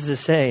 Jesus is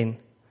saying,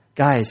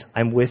 guys,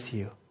 I'm with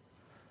you.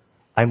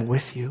 I'm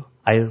with you.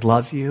 I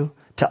love you.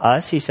 To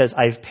us, he says,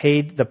 I've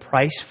paid the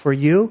price for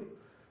you.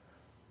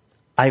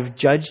 I've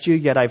judged you,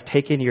 yet I've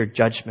taken your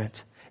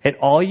judgment. And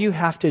all you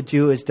have to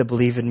do is to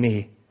believe in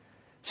me.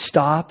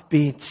 Stop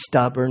being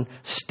stubborn.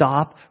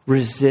 Stop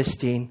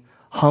resisting.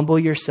 Humble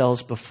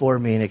yourselves before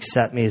me and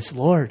accept me as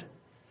Lord.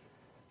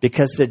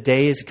 Because the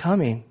day is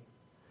coming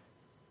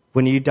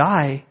when you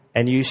die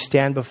and you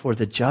stand before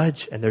the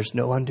judge and there's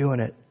no undoing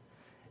it.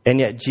 And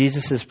yet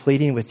Jesus is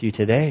pleading with you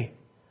today.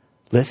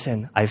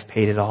 Listen, I've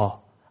paid it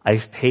all.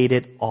 I've paid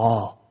it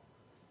all.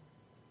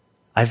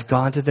 I've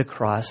gone to the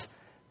cross.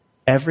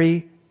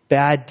 Every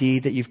bad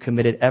deed that you've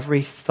committed,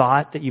 every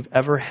thought that you've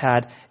ever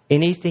had,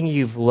 anything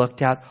you've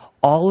looked at,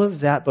 all of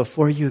that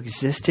before you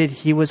existed,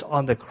 he was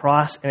on the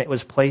cross and it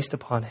was placed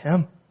upon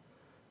him.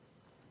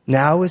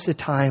 Now is the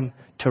time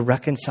to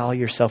reconcile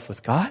yourself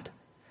with God.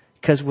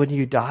 Because when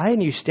you die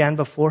and you stand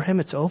before him,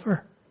 it's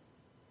over.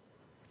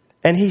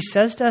 And he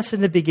says to us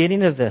in the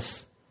beginning of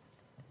this,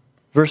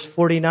 verse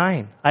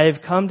 49, I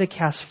have come to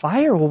cast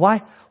fire. Well,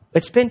 why?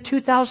 It's been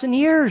 2,000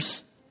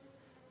 years.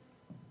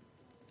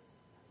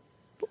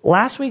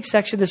 Last week's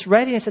section, this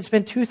readiness, it's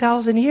been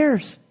 2,000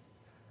 years.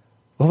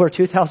 Well, we're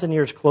 2,000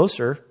 years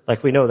closer,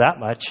 like we know that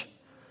much.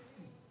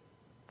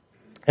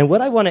 And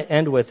what I want to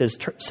end with is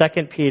 2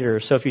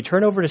 Peter. So if you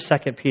turn over to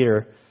 2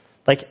 Peter,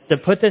 like to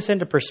put this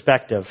into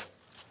perspective,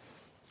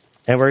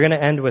 and we're going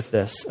to end with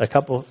this.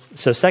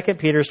 So 2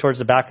 Peter is towards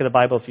the back of the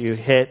Bible. If you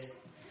hit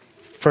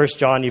 1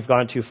 John, you've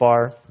gone too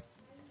far.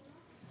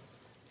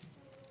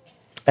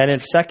 And in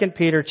 2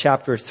 Peter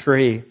chapter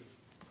 3,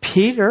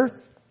 Peter,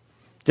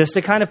 just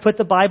to kind of put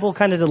the Bible,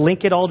 kind of to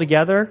link it all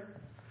together,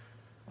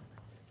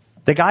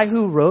 the guy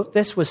who wrote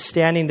this was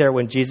standing there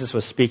when Jesus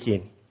was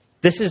speaking.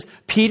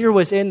 Peter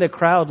was in the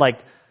crowd like,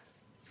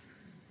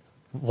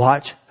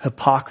 watch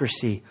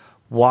hypocrisy,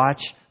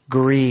 watch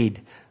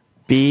greed,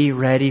 be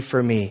ready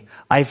for me.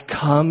 I've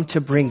come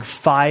to bring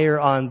fire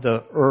on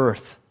the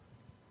earth.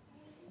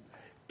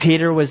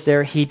 Peter was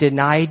there. He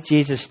denied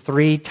Jesus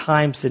 3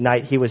 times the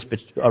night he was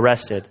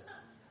arrested.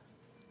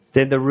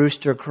 Then the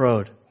rooster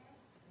crowed.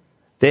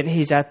 Then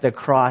he's at the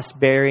cross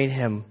burying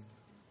him.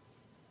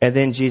 And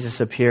then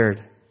Jesus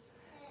appeared.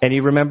 And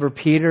you remember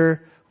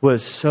Peter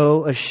was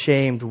so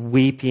ashamed,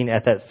 weeping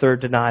at that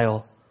third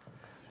denial.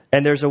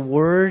 And there's a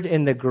word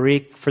in the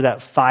Greek for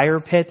that fire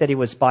pit that he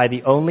was by.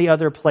 The only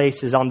other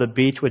place is on the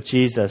beach with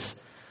Jesus.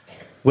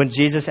 When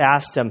Jesus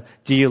asked him,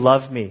 do you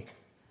love me?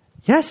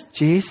 Yes,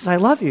 Jesus, I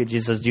love you.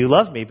 Jesus says, do you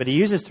love me? But he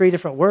uses 3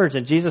 different words.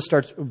 And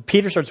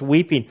Peter starts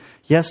weeping.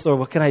 Yes, Lord,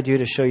 what can I do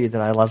to show you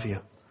that I love you?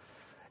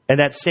 And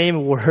that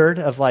same word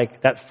of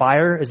like that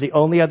fire is the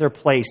only other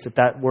place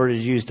that word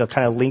is used to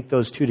kind of link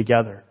those two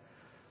together.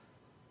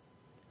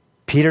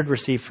 Peter had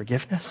received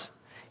forgiveness.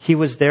 He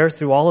was there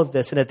through all of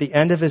this. And at the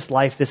end of his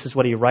life, this is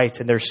what he writes.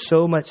 And there's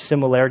so much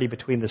similarity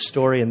between the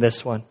story and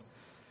this one.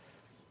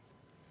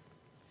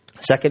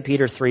 2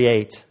 Peter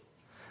 3:8.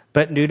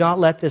 But do not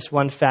let this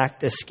one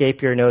fact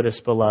escape your notice,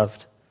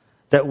 beloved,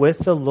 that with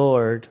the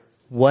Lord,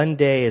 one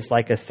day is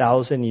like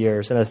 1,000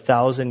 years, and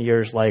 1,000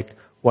 years like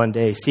one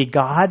day.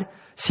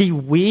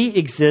 We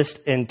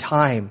exist in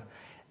time.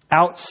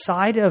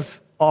 Outside of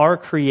our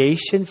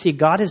creation,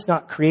 God is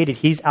not created.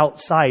 He's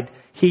outside.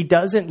 He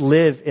doesn't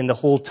live in the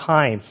whole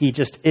time. He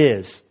just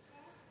is.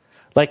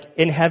 Like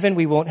in heaven,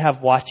 we won't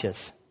have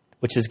watches,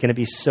 which is going to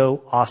be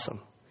so awesome.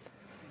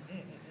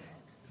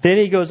 Then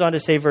he goes on to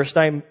say, verse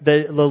 9,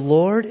 the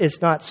Lord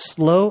is not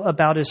slow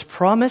about his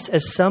promise,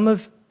 as some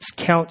of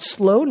count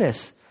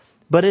slowness,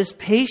 but is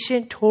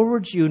patient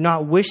towards you,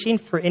 not wishing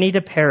for any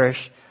to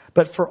perish,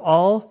 but for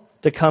all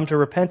to come to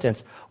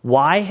repentance.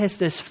 Why has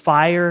this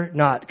fire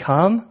not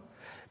come?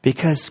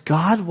 Because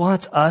God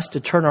wants us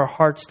to turn our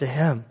hearts to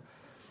him.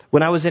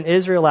 When I was in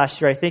Israel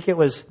last year, I think it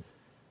was,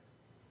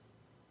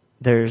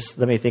 let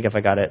me think if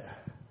I got it.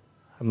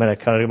 I'm going to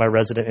kind of do my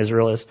resident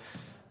Israel is.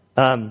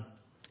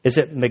 Is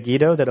it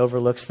Megiddo that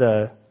overlooks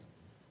the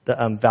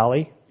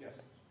valley?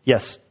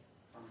 Yes.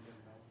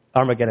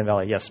 Armageddon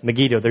Valley. Yes,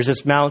 Megiddo. There's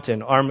this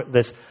mountain,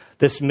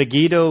 this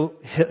Megiddo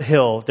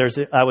hill.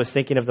 I was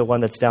thinking of the one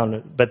that's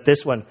down, but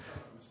this one,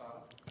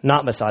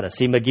 not Masada.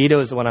 See, Megiddo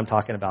is the one I'm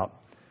talking about.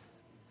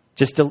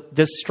 Just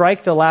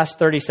strike the last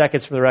 30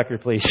 seconds from the record,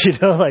 please.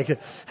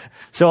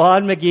 So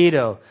on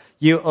Megiddo,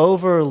 you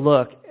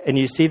overlook and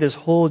you see this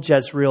whole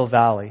Jezreel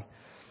Valley,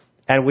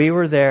 and we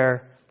were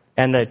there.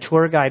 And the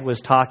tour guide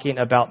was talking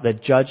about the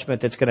judgment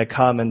that's going to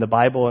come in the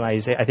Bible. And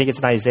Isaiah, I think it's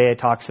in Isaiah,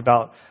 talks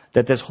about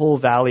that this whole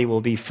valley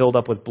will be filled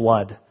up with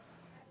blood.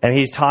 And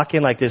he's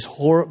talking like this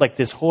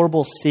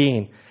horrible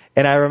scene.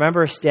 And I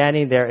remember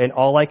standing there, and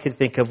all I could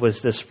think of was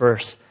this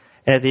verse.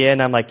 And at the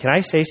end, I'm like, can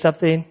I say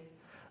something?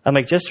 I'm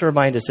like, just to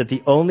remind us that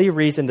the only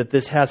reason that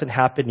this hasn't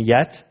happened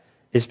yet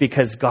is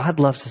because God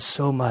loves us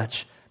so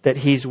much that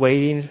he's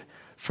waiting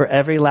for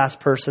every last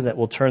person that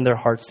will turn their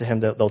hearts to him,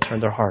 that they'll turn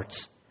their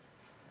hearts.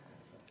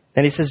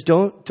 And he says,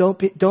 don't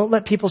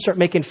let people start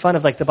making fun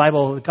of like the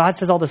Bible. God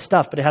says all this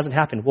stuff, but it hasn't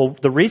happened. Well,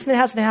 the reason it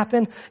hasn't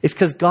happened is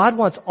because God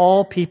wants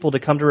all people to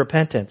come to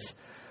repentance.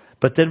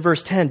 But then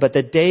verse 10, but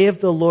the day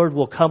of the Lord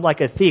will come like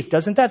a thief.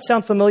 Doesn't that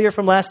sound familiar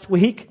from last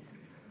week?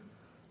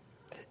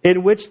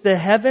 In which the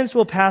heavens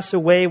will pass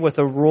away with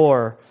a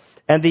roar,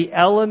 and the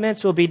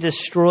elements will be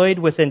destroyed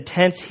with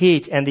intense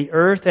heat, and the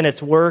earth and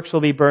its works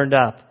will be burned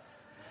up.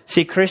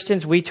 See,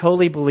 Christians, we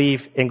totally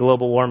believe in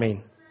global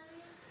warming.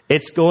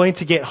 It's going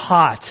to get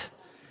hot,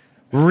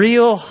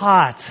 real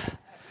hot.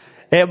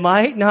 It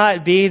might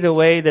not be the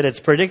way that it's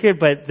predicted,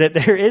 but that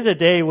there is a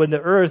day when the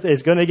earth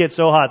is going to get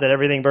so hot that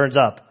everything burns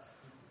up.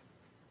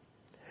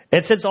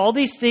 And since all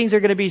these things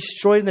are going to be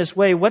destroyed in this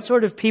way, what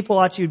sort of people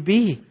ought you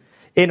be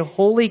in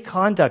holy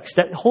conduct?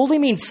 That holy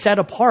means set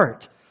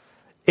apart.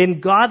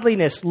 in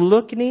godliness,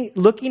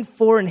 looking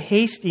for and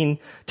hasting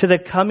to the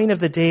coming of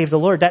the day of the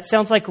Lord. That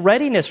sounds like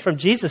readiness from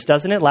Jesus,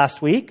 doesn't it,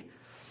 last week?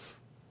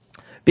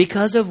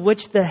 Because of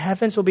which the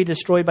heavens will be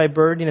destroyed by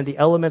burning and the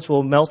elements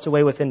will melt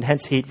away with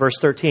intense heat. Verse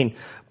 13.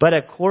 But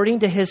according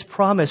to his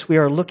promise, we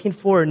are looking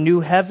for a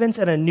new heavens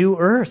and a new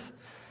earth.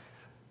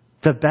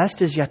 The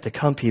best is yet to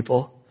come,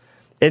 people,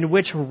 in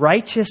which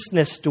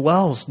righteousness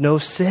dwells, no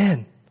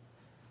sin.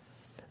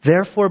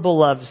 Therefore,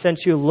 beloved,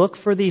 since you look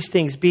for these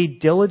things, be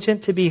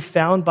diligent to be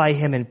found by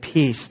him in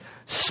peace,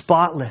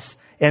 spotless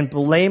and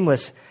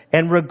blameless,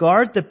 and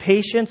regard the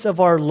patience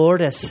of our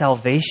Lord as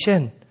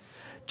salvation.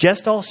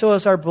 Just also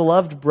as our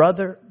beloved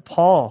brother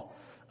Paul,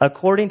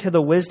 according to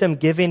the wisdom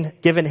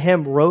given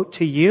him, wrote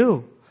to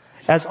you,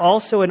 as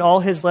also in all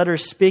his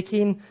letters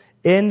speaking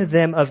in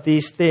them of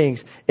these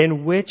things,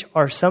 in which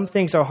are some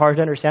things are hard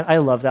to understand. I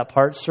love that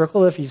part.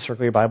 Circle if you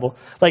circle your Bible.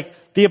 Like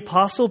the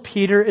Apostle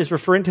Peter is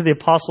referring to the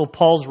Apostle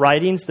Paul's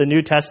writings, the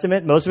New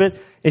Testament, most of it.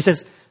 He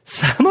says,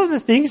 some of the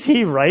things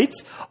he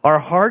writes are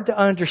hard to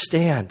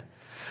understand.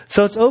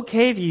 So it's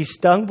okay if you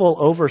stumble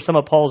over some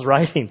of Paul's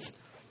writings,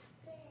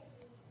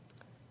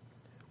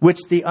 which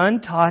the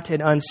untaught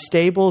and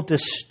unstable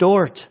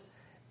distort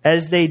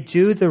as they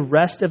do the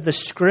rest of the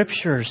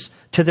scriptures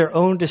to their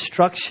own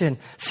destruction.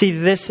 See,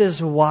 this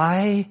is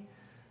why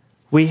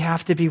we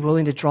have to be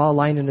willing to draw a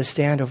line in the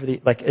sand over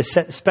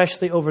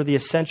especially over the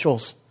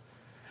essentials.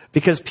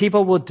 Because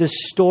people will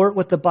distort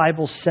what the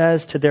Bible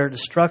says to their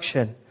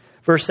destruction.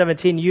 Verse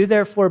 17, you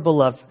therefore,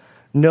 beloved,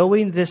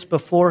 knowing this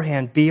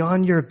beforehand, be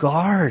on your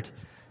guard.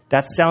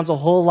 That sounds a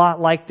whole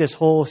lot like this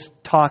whole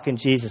talk in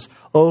Jesus.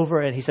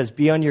 Over it, he says,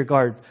 be on your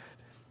guard.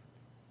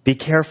 Be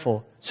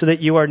careful, so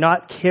that you are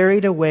not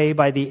carried away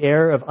by the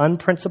error of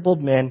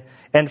unprincipled men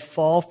and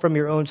fall from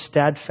your own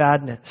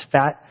steadfastness.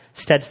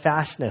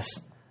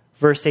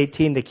 Verse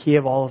 18, the key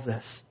of all of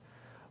this.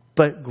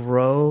 But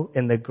grow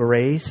in the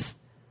grace,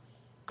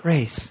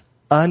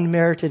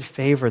 unmerited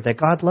favor, that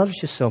God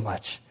loves you so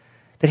much,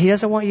 that he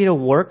doesn't want you to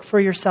work for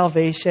your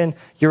salvation.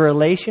 Your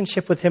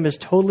relationship with him is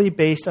totally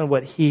based on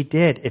what he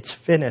did. It's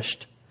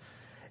finished.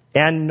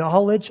 And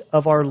knowledge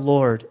of our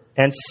Lord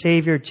and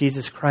Savior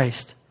Jesus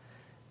Christ.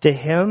 To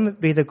him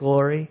be the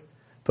glory,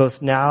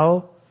 both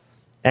now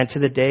and to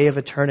the day of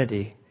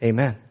eternity.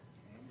 Amen.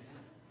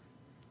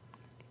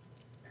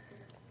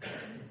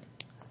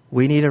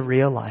 We need to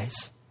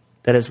realize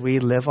that as we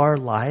live our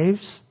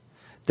lives,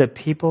 the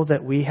people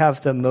that we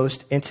have the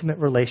most intimate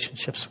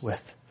relationships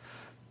with,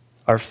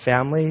 our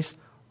families,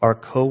 our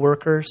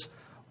coworkers,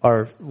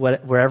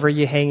 wherever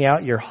you hang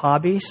out, your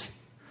hobbies,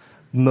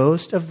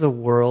 most of the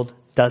world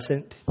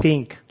doesn't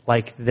think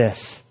like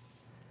this.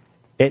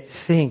 It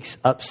thinks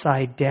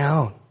upside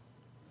down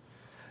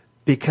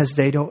because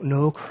they don't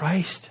know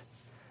Christ.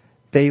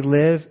 They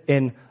live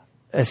in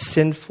a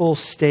sinful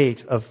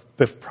state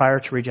prior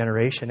to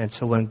regeneration. And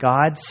so when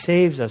God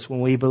saves us,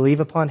 when we believe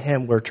upon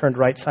him, we're turned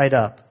right side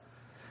up.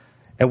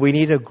 And we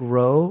need to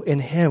grow in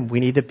him. We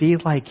need to be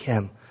like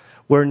him.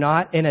 We're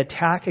not in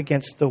attack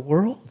against the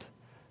world.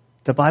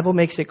 The Bible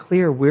makes it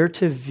clear we're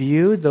to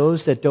view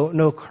those that don't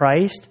know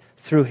Christ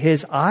through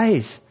his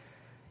eyes.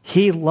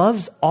 He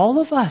loves all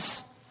of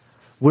us.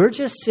 We're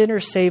just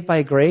sinners saved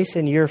by grace,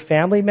 and your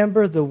family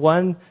member, the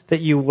one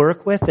that you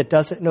work with that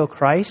doesn't know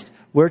Christ,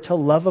 we're to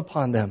love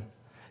upon them,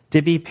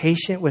 to be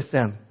patient with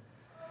them.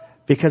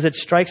 Because it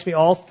strikes me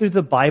all through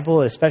the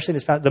Bible, especially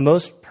this,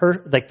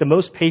 the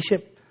most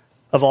patient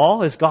of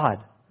all is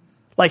God.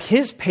 Like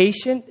his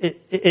patience,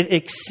 it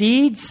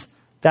exceeds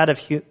that of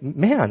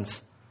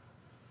man's.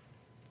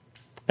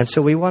 And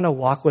so we want to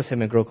walk with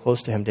him and grow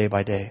close to him day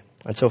by day.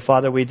 And so,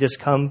 Father, we just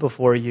come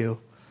before you.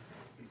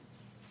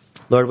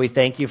 Lord, we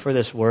thank you for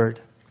this word.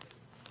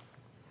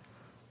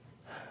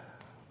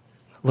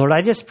 Lord,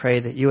 I just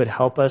pray that you would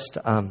help us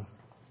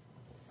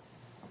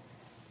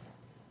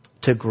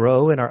to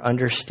grow in our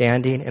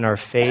understanding and our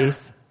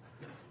faith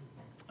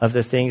of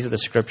the things of the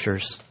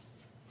Scriptures.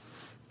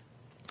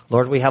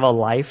 Lord, we have a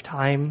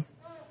lifetime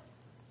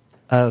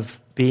of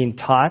being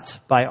taught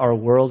by our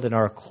world and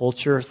our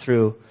culture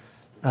through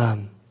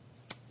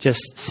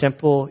just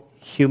simple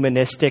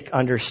humanistic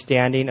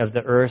understanding of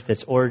the earth,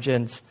 its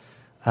origins,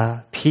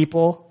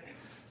 people.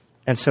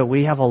 And so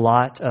we have a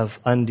lot of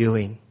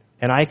undoing.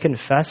 And I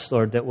confess,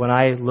 Lord, that when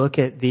I look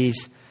at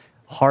these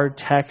hard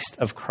texts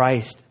of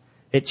Christ,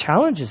 it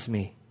challenges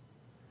me.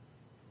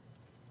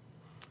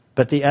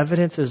 But the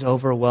evidence is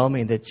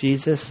overwhelming that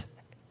Jesus,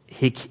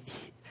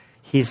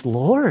 He's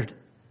Lord.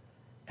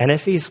 And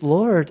if He's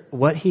Lord,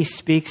 what He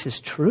speaks is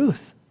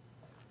truth.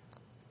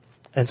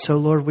 And so,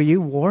 Lord, will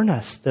you warn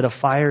us that a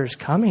fire is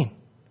coming?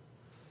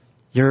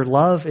 Your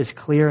love is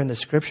clear in the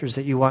Scriptures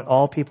that you want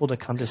all people to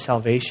come to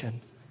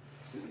salvation.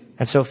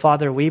 And so,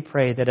 Father, we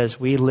pray that as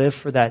we live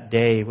for that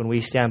day when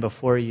we stand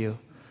before you,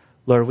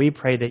 Lord, we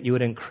pray that you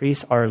would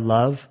increase our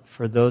love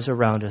for those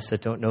around us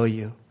that don't know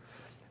you.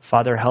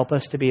 Father, help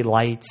us to be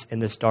lights in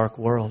this dark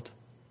world.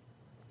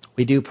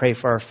 We do pray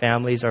for our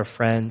families, our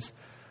friends.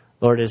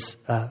 Lord, as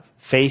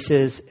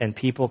faces and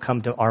people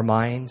come to our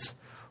minds,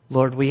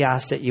 Lord, we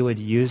ask that you would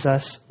use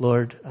us,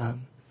 Lord,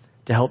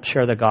 to help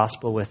share the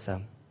gospel with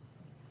them.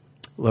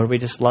 Lord, we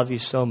just love you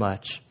so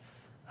much.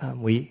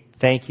 We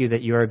thank you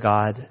that you are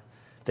God,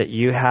 that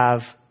you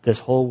have this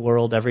whole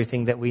world,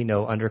 everything that we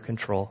know, under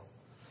control.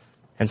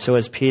 And so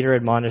as Peter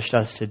admonished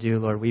us to do,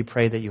 Lord, we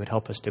pray that you would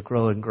help us to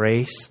grow in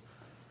grace,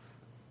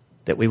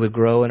 that we would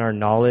grow in our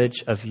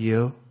knowledge of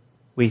you.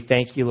 We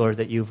thank you, Lord,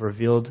 that you've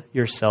revealed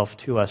yourself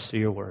to us through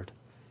your word.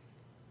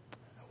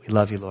 We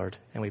love you, Lord,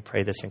 and we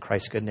pray this in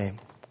Christ's good name.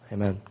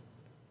 Amen.